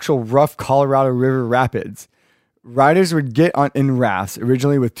stimulate actual rough Colorado River rapids. Riders would get on in rafts,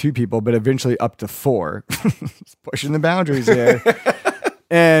 originally with 2 people, but eventually up to 4. Just pushing the boundaries here.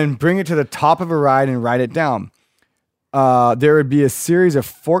 And bring it to the top of a ride and ride it down. There would be a series of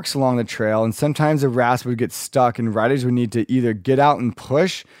forks along the trail, and sometimes the rafts would get stuck, and riders would need to either get out and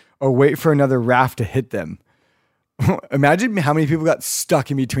push or wait for another raft to hit them. Imagine how many people got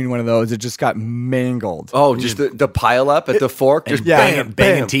stuck in between one of those. It just got mangled. Oh, just the pile up at the fork, just banging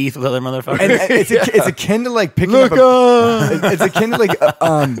bam. teeth with other motherfuckers. And it's akin to like picking up it's akin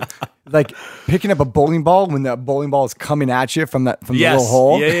to like picking up a bowling ball when that bowling ball is coming at you from the little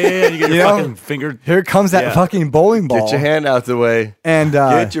hole. Yeah. You get your fucking finger. Here comes that fucking bowling ball. Get your hand out the way. And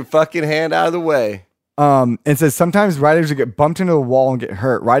get your fucking hand out of the way. And says sometimes riders would get bumped into a wall and get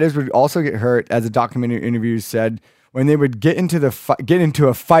hurt. Riders would also get hurt, as a documentary interview said, when they would get into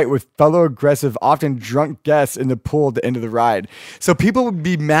a fight with fellow aggressive, often drunk guests in the pool at the end of the ride. So people would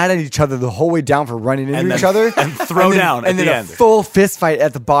be mad at each other the whole way down for running into each other and throw down and at then the a end. full fist fight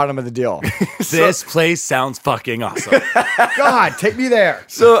at the bottom of the deal. This place sounds fucking awesome. God, take me there.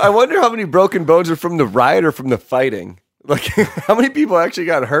 So I wonder how many broken bones are from the ride or from the fighting. Like, how many people actually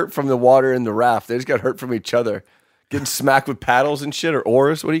got hurt from the water in the raft? They just got hurt from each other. Getting smacked with paddles and shit, or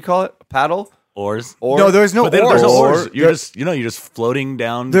oars. What do you call it? A paddle? Oars. No, there's no But then oars. there's no oars. You're just floating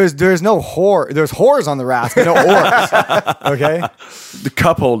down. There's no whore. There's whores on the raft, but no oars. Okay. The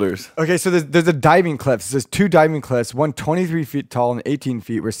cup holders. Okay, so there's a diving cliff. There's 2 diving cliffs, one 23 feet tall and 18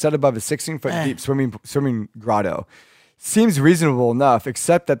 feet, were set above a 16-foot deep swimming grotto. Seems reasonable enough,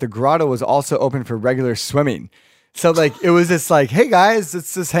 except that the grotto was also open for regular swimming. So like it was just like, hey guys,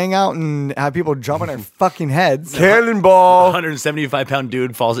 let's just hang out and have people jump on our fucking heads. Cannonball. 175-pound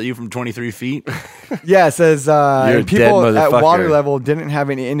dude falls at you from 23 feet. Yeah, it says a people dead at motherfucker. water level didn't have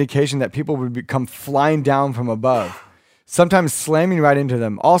any indication that people would come flying down from above, sometimes slamming right into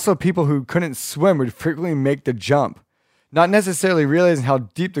them. Also, people who couldn't swim would frequently make the jump, not necessarily realizing how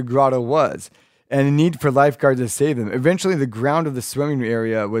deep the grotto was and the need for lifeguards to save them. Eventually, the ground of the swimming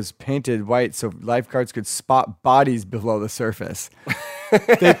area was painted white so lifeguards could spot bodies below the surface.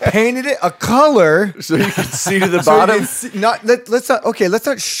 They painted it a color so you could see to the so you bottom. can see- let's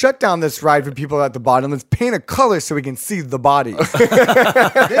not shut down this ride for people at the bottom. Let's paint a color so we can see the bodies. This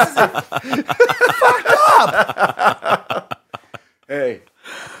is fucked up. Hey,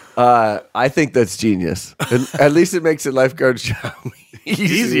 I think that's genius. At least it makes a lifeguard's job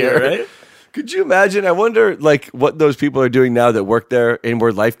easier, right? Could you imagine? I wonder, like, what those people are doing now that work there and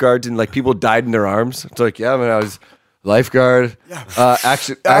were lifeguards, and like people died in their arms. It's like, yeah, man, I was lifeguard,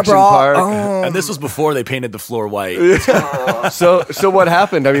 action park. And this was before they painted the floor white. So what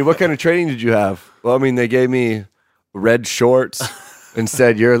happened? I mean, what kind of training did you have? Well, I mean, they gave me red shorts and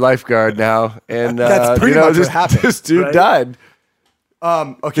said, "You're a lifeguard now." And That's pretty much this, what happened, this dude right? died.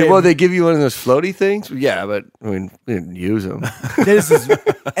 Okay. Well, they give you one of those floaty things. Yeah, but I mean, we didn't use them.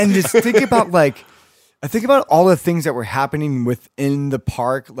 And just think about I think about all the things that were happening within the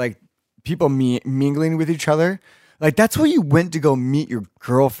park, like people mingling with each other. Like that's where you went to go meet your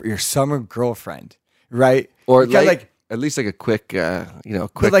summer girlfriend, right? Or You got, at least like a quick,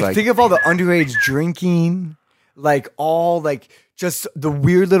 but think of all the underage drinking, just the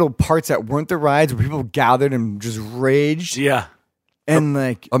weird little parts that weren't the rides where people gathered and just raged. Yeah.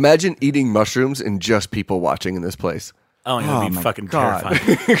 And imagine eating mushrooms and just people watching in this place. Oh, it would be my fucking God.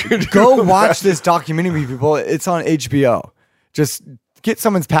 terrifying. Go watch this documentary, people. It's on HBO. Just get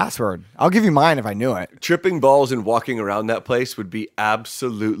someone's password. I'll give you mine if I knew it. Tripping balls and walking around that place would be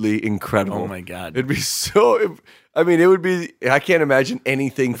absolutely incredible. Oh my God. It'd be so. I mean, it would be. I can't imagine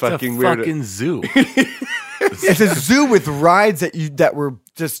anything fucking weird. Fucking zoo. It's a zoo with rides that were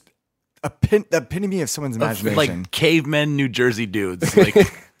just the epitome of someone's imagination. Like cavemen, New Jersey dudes. Like,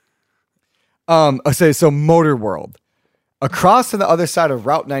 So Motor World. Across to the other side of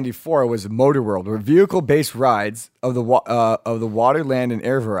Route 94 was Motor World, where vehicle-based rides of the water, land, and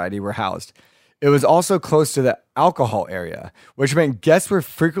air variety were housed. It was also close to the alcohol area, which meant guests were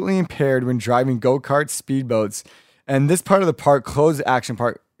frequently impaired when driving go-karts, speedboats, and this part of the park closed. Action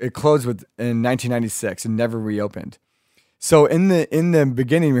Park, it closed in 1996 and never reopened. So in the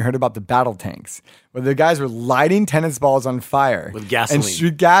beginning, we heard about the battle tanks, where the guys were lighting tennis balls on fire with gasoline, and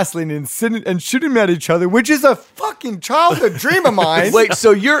shoot gasoline and shooting them at each other, which is a fucking childhood dream of mine. Wait, so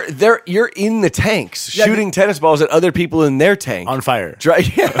you're in the tanks shooting tennis balls at other people in their tank on fire?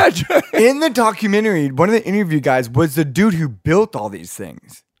 In the documentary, one of the interview guys was the dude who built all these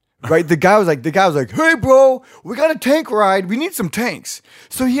things. Right, the guy was like, "Hey, bro, we got a tank ride. We need some tanks."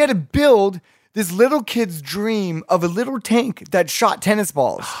 So he had to build this little kid's dream of a little tank that shot tennis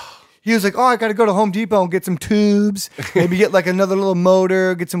balls. He was like, "Oh, I got to go to Home Depot and get some tubes, maybe get like another little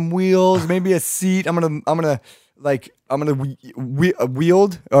motor, get some wheels, maybe a seat. I'm gonna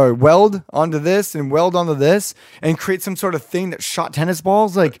weld onto this and weld onto this and create some sort of thing that shot tennis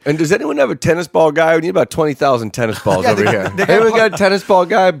balls." Like, and does anyone have a tennis ball guy? We need about 20,000 tennis balls over here. Anyone got a tennis ball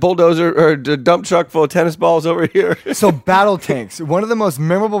guy, bulldozer, or a dump truck full of tennis balls over here? So battle tanks, one of the most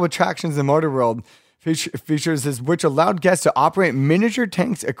memorable attractions in Motor World, features this, which allowed guests to operate miniature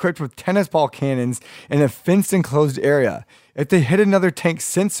tanks equipped with tennis ball cannons in a fenced enclosed area. If they hit another tank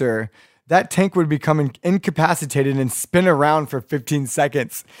sensor, that tank would become incapacitated and spin around for 15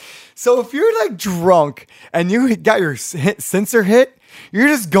 seconds. So if you're like drunk and you got your sensor hit, you're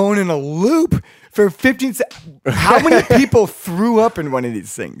just going in a loop for 15 seconds. How many people threw up in one of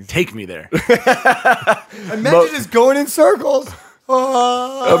these things? Take me there. Imagine just going in circles.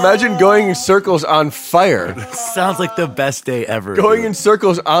 Imagine going in circles on fire. Sounds like the best day ever. Going in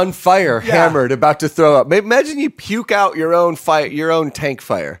circles on fire, hammered, about to throw up. Imagine you puke out your own fire, your own tank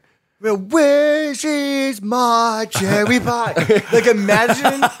fire. Well, where is my cherry pie? Like,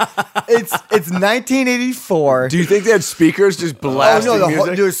 imagine it's 1984. Do you think they had speakers just blasting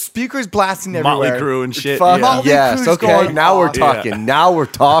music? There's speakers blasting everywhere. Motley Crue and shit. Yes, okay. Now we're talking. Now we're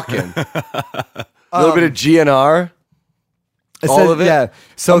talking. A little bit of GNR. All of it. Yeah.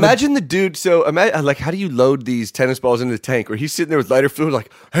 So imagine the dude. So imagine, like, how do you load these tennis balls into the tank? Where he's sitting there with lighter fluid,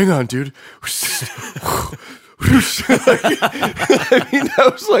 like, hang on, dude. I mean, that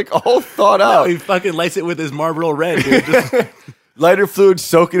was like all thought out. He fucking lights it with his Marlboro Red, dude. Just lighter fluid,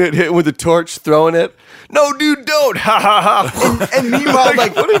 soaking it, hitting with a torch, throwing it. No, dude, don't. Ha ha ha. And meanwhile,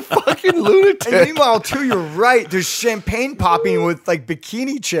 like, what a fucking lunatic. And meanwhile, too, you're right. There's champagne popping with like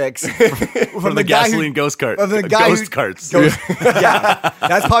bikini chicks from the gasoline ghost cart. Of the guy ghost carts. Yeah,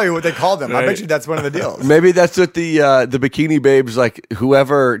 that's probably what they call them. Right. I bet you that's one of the deals. Maybe that's what the bikini babes, like,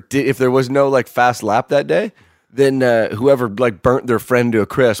 whoever did, if there was no like fast lap that day, then whoever like burnt their friend to a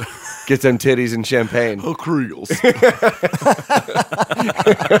crisp gets them titties and champagne. Oh, Kriegels.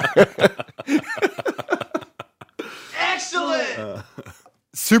 Excellent.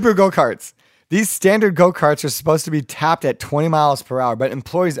 Super go-karts. These standard go-karts are supposed to be tapped at 20 miles per hour, but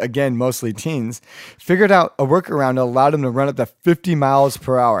employees, again, mostly teens, figured out a workaround that allowed them to run up to 50 miles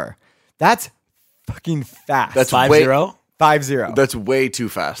per hour. That's fucking fast. That's 5-0? 5-0. That's way too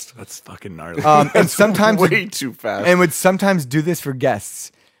fast. That's fucking gnarly. And sometimes way too fast. And would sometimes do this for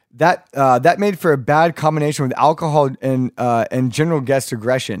guests. That made for a bad combination with alcohol and general guest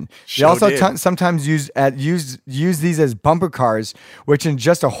aggression. They also sometimes use these as bumper cars, which is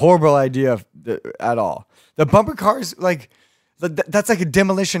just a horrible idea at all. The bumper cars, like, that's like a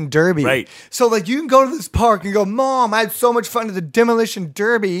demolition derby. Right. So like you can go to this park and go, "Mom, I had so much fun at the demolition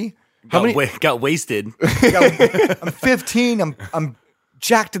derby." Got wasted. I'm 15. I'm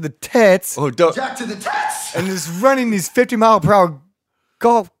jacked to the tits. Oh, don't. Jack to the tits. And just running these 50 mile per hour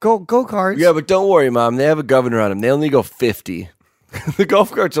go karts. Yeah, but don't worry, Mom. They have a governor on them. They only go 50. The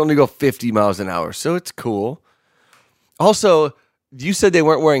golf carts only go 50 miles an hour, so it's cool. Also, you said they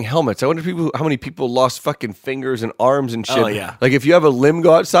weren't wearing helmets. I wonder how many people lost fucking fingers and arms and shit. Oh, yeah. Like if you have a limb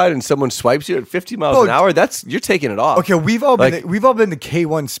go outside and someone swipes you at 50 miles an hour, you're taking it off. Okay, we've all been to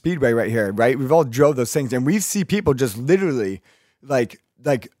K1 Speedway right here, right? We've all drove those things, and we see people just literally like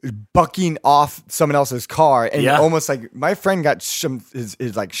bucking off someone else's car, and almost like my friend got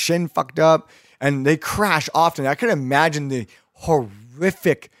his like shin fucked up, and they crash often. I can imagine the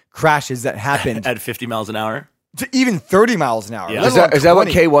horrific crashes that happened at 50 miles an hour. To even 30 miles an hour. Yeah. Is that what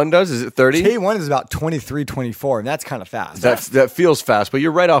K1 does? Is it 30? K1 is about 23, 24, and that's kind of fast. That feels fast, but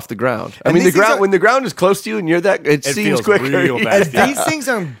you're right off the ground. I mean, when the ground is close to you and you're it seems quicker. Real fast. And these things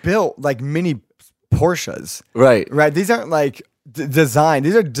aren't built like mini Porsches. Right. These aren't like designed.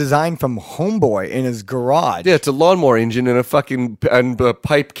 These are designed from Homeboy in his garage. Yeah, it's a lawnmower engine and a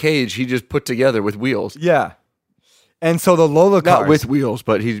pipe cage he just put together with wheels. Yeah. And so the Lola cars. Not with wheels,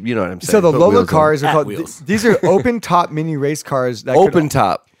 but you know what I'm saying. So the Lola cars are called, these are open top mini race cars. That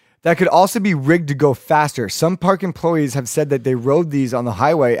could also be rigged to go faster. Some park employees have said that they rode these on the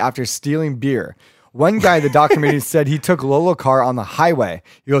highway after stealing beer. One guy in the documentary said he took Lolo car on the highway.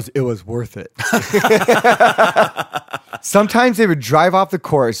 He goes, it was worth it. Sometimes they would drive off the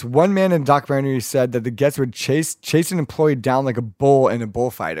course. One man in the documentary said that the guests would chase an employee down like a bull in a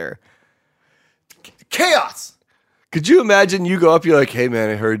bullfighter. Chaos. Could you imagine you go up, you're like, hey man,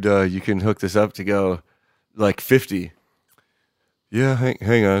 I heard you can hook this up to go like 50. Yeah,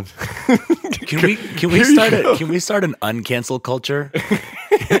 hang on. Can we start an uncancel culture?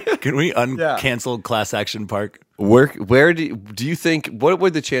 Can we uncancel Class Action Park? Where do you think, what were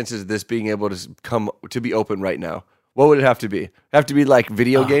the chances of this being able to come to be open right now? What would it have to be? Have to be like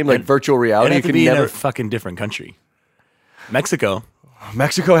video game, like virtual reality? It'd have to be in a fucking different country. Mexico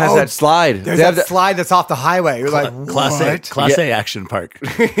has that slide. There's that slide that's off the highway. You're like, Class A Action Park.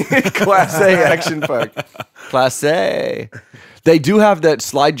 Class A Action Park. Class A. They do have that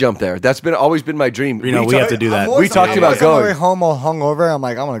slide jump there. That's always been my dream. We have to do that. We talked about going. On my way home, all hungover. I'm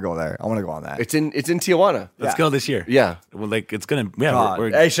like, I want to go there. I want to go on that. It's in Tijuana. Let's go this year. Yeah. Well, like it's gonna. Yeah.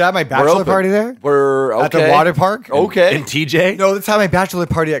 Hey, should I have my bachelor party there? We're okay. At the water park. Okay. In TJ. No, let's have my bachelor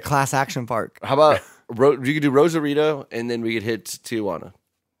party at Class Action Park. How about you could do Rosarito and then we could hit Tijuana.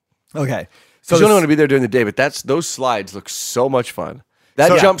 Okay. So you don't want to be there during the day, but those slides look so much fun.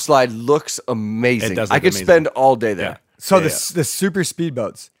 That jump slide looks amazing. It does look I could amazing. spend all day there. Yeah. So the super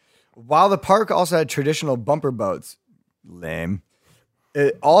speedboats. While the park also had traditional bumper boats, lame.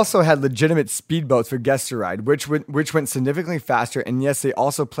 It also had legitimate speedboats for guests to ride, which went significantly faster. And yes, they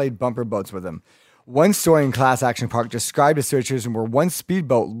also played bumper boats with them. One story in Class Action Park described a situation where one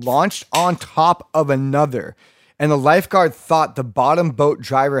speedboat launched on top of another, and the lifeguard thought the bottom boat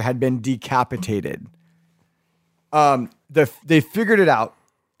driver had been decapitated. They figured it out,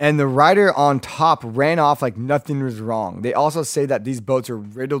 and the rider on top ran off like nothing was wrong. They also say that these boats are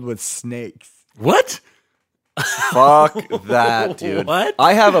riddled with snakes. What? Fuck that, dude. What?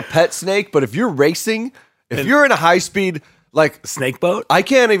 I have a pet snake, but if you're racing, if you're in a high speed like snake boat, I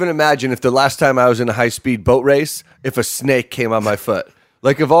can't even imagine if the last time I was in a high speed boat race, if a snake came on my foot.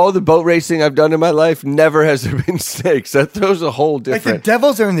 Like, of all the boat racing I've done in my life, never has there been snakes. That throws a whole different... Like, the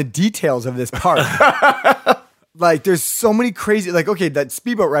devils are in the details of this park. Like, there's so many crazy... Like, okay, that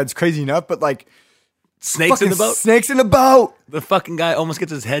speedboat ride's crazy enough, but, like... Snakes in the boat? Snakes in the boat! The fucking guy almost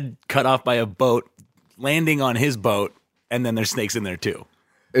gets his head cut off by a boat, landing on his boat, and then there's snakes in there, too.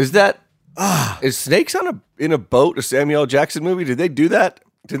 Is that... Is snakes in a boat a Samuel L. Jackson movie? Did they do that?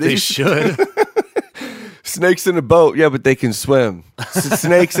 They should. Snakes in a boat, yeah, but they can swim.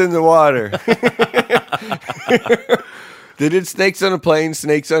 Snakes in the water. They did snakes on a plane,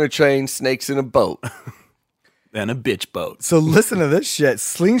 snakes on a train, snakes in a boat. And a bitch boat. So listen to this shit.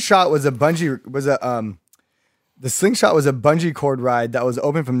 Slingshot was a bungee cord ride that was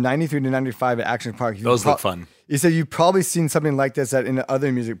open from 93 to 95 at Action Park. Those look fun. You said you've probably seen something like this in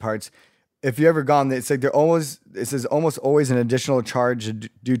other music parks. If you ever gone, it's like this is almost always an additional charge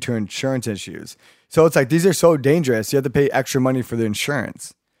due to insurance issues. So it's like, these are so dangerous. You have to pay extra money for the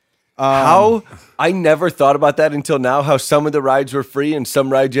insurance. How? I never thought about that until now, how some of the rides were free and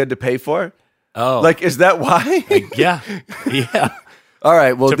some rides you had to pay for. Oh. Like, is that why? Yeah. All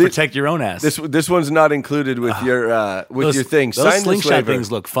right. Well, to protect your own ass. This one's not included with your thing. Those Sign slingshot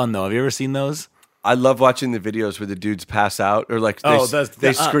things look fun, though. Have you ever seen those? I love watching the videos where the dudes pass out or like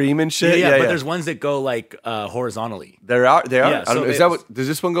they scream and shit. Yeah, but there's ones that go like horizontally. They are. Yeah, does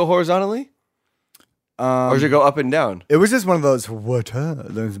this one go horizontally? Or does it go up and down? It was just one of those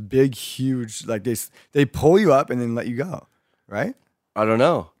those big, huge, like they pull you up and then let you go, right? I don't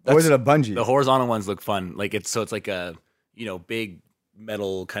know. Or is it a bungee? The horizontal ones look fun. Like it's like a big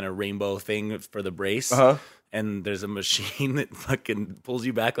metal kind of rainbow thing for the brace. Uh-huh. And there's a machine that fucking pulls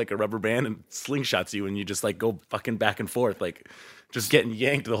you back like a rubber band and slingshots you, and you just like go fucking back and forth, like just getting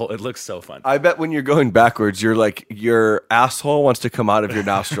yanked the whole. It looks so fun. I bet when you're going backwards, you're like your asshole wants to come out of your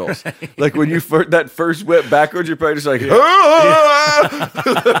nostrils. Like when you that first whip backwards, you're probably just like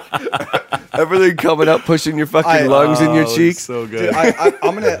everything coming up, pushing your fucking lungs in your cheeks. So good. Dude,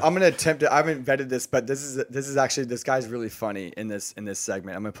 I'm gonna attempt it. I haven't vetted this, but this is actually, this guy's really funny in this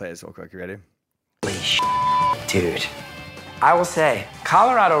segment. I'm gonna play this real quick. You ready? Dude, I will say,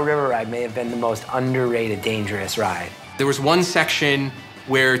 Colorado River Ride may have been the most underrated, dangerous ride. There was one section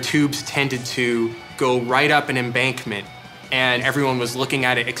where tubes tended to go right up an embankment, and everyone was looking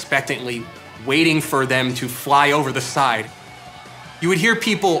at it expectantly, waiting for them to fly over the side. You would hear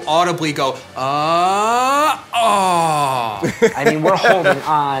people audibly go, oh. I mean, we're holding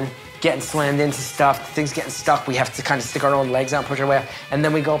on, getting slammed into stuff, things getting stuck. We have to kind of stick our own legs out and push our way up. And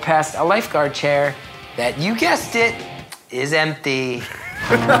then we go past a lifeguard chair that, you guessed it, is empty.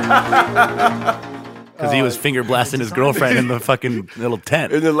 Because he was finger blasting his girlfriend in the fucking little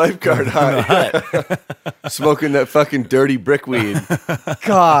tent. In the lifeguard hut. Smoking that fucking dirty brickweed.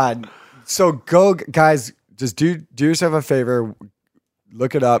 God. So go, guys, just do yourself a favor.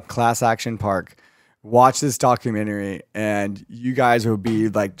 Look it up, Class Action Park. Watch this documentary, and you guys will be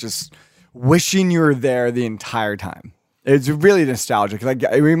like just wishing you were there the entire time. It's really nostalgic. Like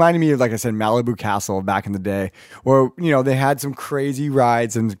it reminded me of, like I said, Malibu Castle back in the day, where they had some crazy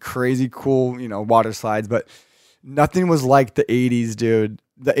rides and crazy cool water slides, but nothing was like the '80s, dude.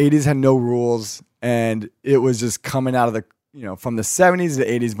 The '80s had no rules, and it was just coming out of the from the '70s to the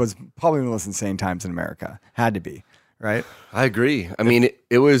 '80s was probably the most insane times in America. Had to be. Right? I agree. I mean,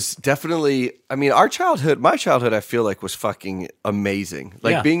 it was definitely, my childhood, I feel like was fucking amazing.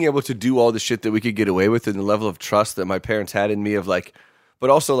 Like being able to do all the shit that we could get away with and the level of trust that my parents had in me of like, but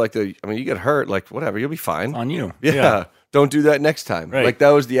also like you get hurt, like whatever, you'll be fine. On you. Yeah. Don't do that next time. Right. Like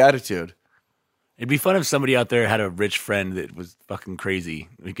that was the attitude. It'd be fun if somebody out there had a rich friend that was fucking crazy.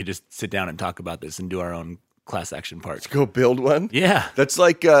 We could just sit down and talk about this and do our own Class Action Park. Let's go build one? Yeah. That's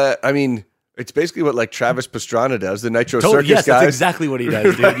like, it's basically what like Travis Pastrana does, the Nitro Circus yes, guys. That's exactly what he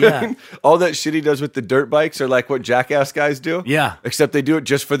does, dude. Yeah. All that shit he does with the dirt bikes are like what Jackass guys do. Yeah. Except they do it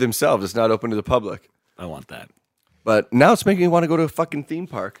just for themselves. It's not open to the public. I want that. But now it's making me want to go to a fucking theme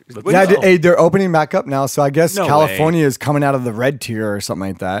park. Hey, they're opening back up now, so I guess No California is coming out of the red tier or something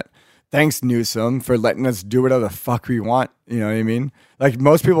like that. Thanks, Newsom, for letting us do whatever the fuck we want. You know what I mean? Like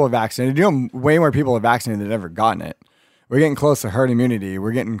most people are vaccinated. Way more people are vaccinated than ever gotten it. We're getting close to herd immunity.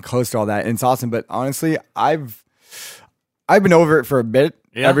 We're getting close to all that. And it's awesome. But honestly, I've been over it for a bit.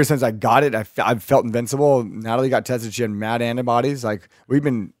 Yeah. Ever since I got it, I've felt invincible. Natalie got tested. She had mad antibodies. Like we've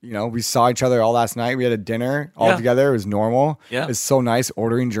been, we saw each other all last night. We had a dinner all together. It was normal. Yeah. It was so nice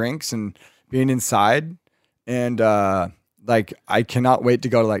ordering drinks and being inside. And I cannot wait to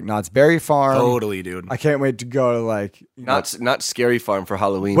go to like Knott's Berry Farm. Totally, dude. I can't wait to go to like not Scary Farm for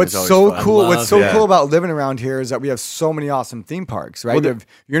Halloween. What's is so fun. cool? What's so cool about living around here is that we have so many awesome theme parks. Right? Well, we have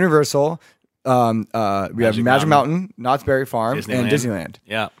Universal. We have Magic Mountain, Knott's Berry Farm, and Disneyland.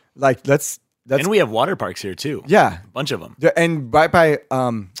 Yeah. Like that's and we have water parks here too. Yeah, a bunch of them. And right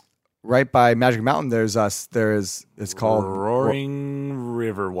by Magic Mountain, it's called Roaring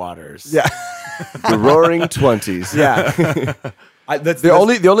River Waters. Yeah. The Roaring 20s. Yeah. The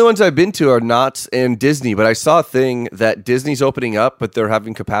only ones I've been to are Knott's and Disney, but I saw a thing that Disney's opening up, but they're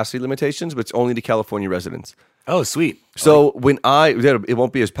having capacity limitations, but it's only to California residents. Oh, sweet. So it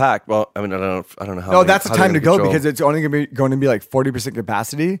won't be as packed. Well, I don't know how. No, that's the time to go because it's only going to be like 40%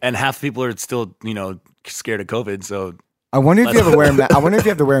 capacity, and half the people are still scared of COVID. So I wonder if you have to wear. I wonder if you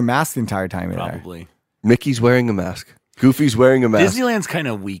have to wear a mask the entire time. Probably. Mickey's wearing a mask. Goofy's wearing a mask. Disneyland's kind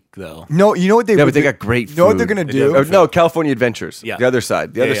of weak though. No, you know what they? Yeah, but they got great food. You know what they're gonna do? No, California Adventures. Yeah. The other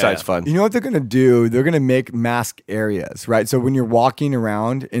side. The other side's fun. You know what they're gonna do? They're gonna make mask areas, right? So when you're walking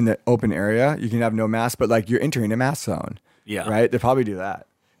around in the open area, you can have no mask, but like you're entering a mask zone. Yeah. Right. They probably do that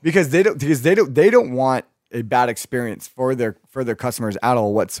because they don't want a bad experience for their customers at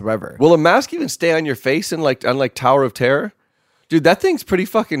all whatsoever. Will a mask even stay on your face on like Tower of Terror? Dude, that thing's pretty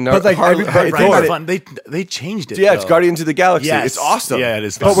fucking But like it's fun. They changed it. Yeah, it's Guardians of the Galaxy. Yes. It's awesome. Yeah, it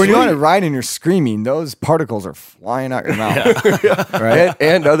is. But when you're on a ride and you're screaming, those particles are flying out your mouth, right?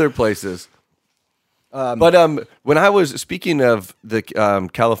 And other places. But when I was speaking of the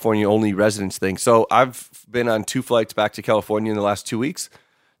California only residence thing, so I've been on 2 flights back to California in the last 2 weeks.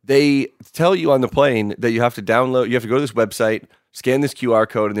 They tell you on the plane that you have to go to this website, scan this QR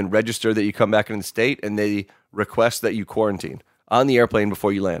code, and then register that you come back into the state, and they request that you quarantine on the airplane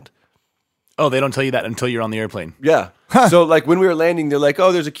before you land. Oh, they don't tell you that until you're on the airplane. Yeah. So like when we were landing, they're like,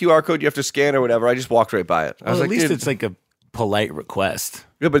 "Oh, there's a QR code you have to scan or whatever." I just walked right by it. I was Well, like, at least "Dude." it's like a polite request.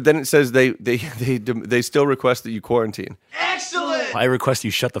 Yeah, but then it says they still request that you quarantine. I request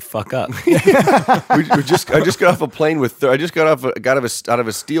you shut the fuck up. I just got off a plane with I just got out of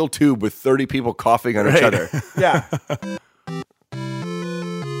a steel tube with 30 people coughing on each other. Yeah.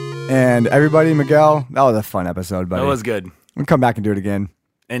 And everybody, Miguel, that was a fun episode, buddy. That was good. We'll come back and do it again.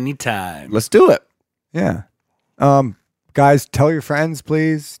 Anytime. Let's do it. Yeah. Guys, tell your friends,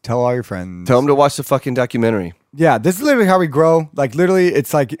 please. Tell all your friends. Tell them to watch the fucking documentary. Yeah, this is literally how we grow. Like literally,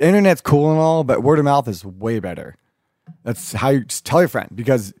 it's like internet's cool and all, but word of mouth is way better. That's how you just tell your friend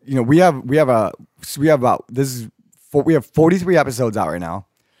because we have 43 episodes out right now.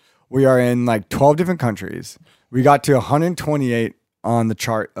 We are in like 12 different countries. We got to 128 on the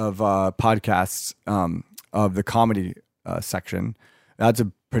chart of podcasts of the comedy section. That's a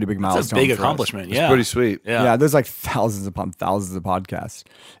pretty big milestone. That's a big for us. accomplishment. It's Yeah, pretty sweet. Yeah, there's like thousands upon thousands of podcasts,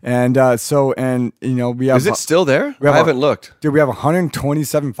 and we have. Is it still there? I haven't looked. Dude, we have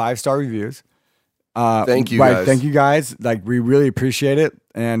 127 5-star reviews, Thank you, right, guys. Thank you guys. Like, we really appreciate it.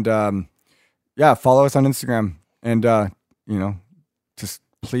 And yeah, follow us on Instagram. And just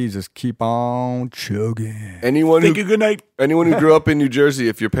please just keep on chugging. Thank you. Good night. Anyone who grew up in New Jersey,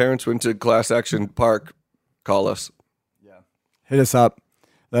 if your parents went to Class Action Park, call us. Hit us up.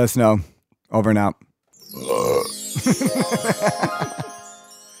 Let us know. Over and out.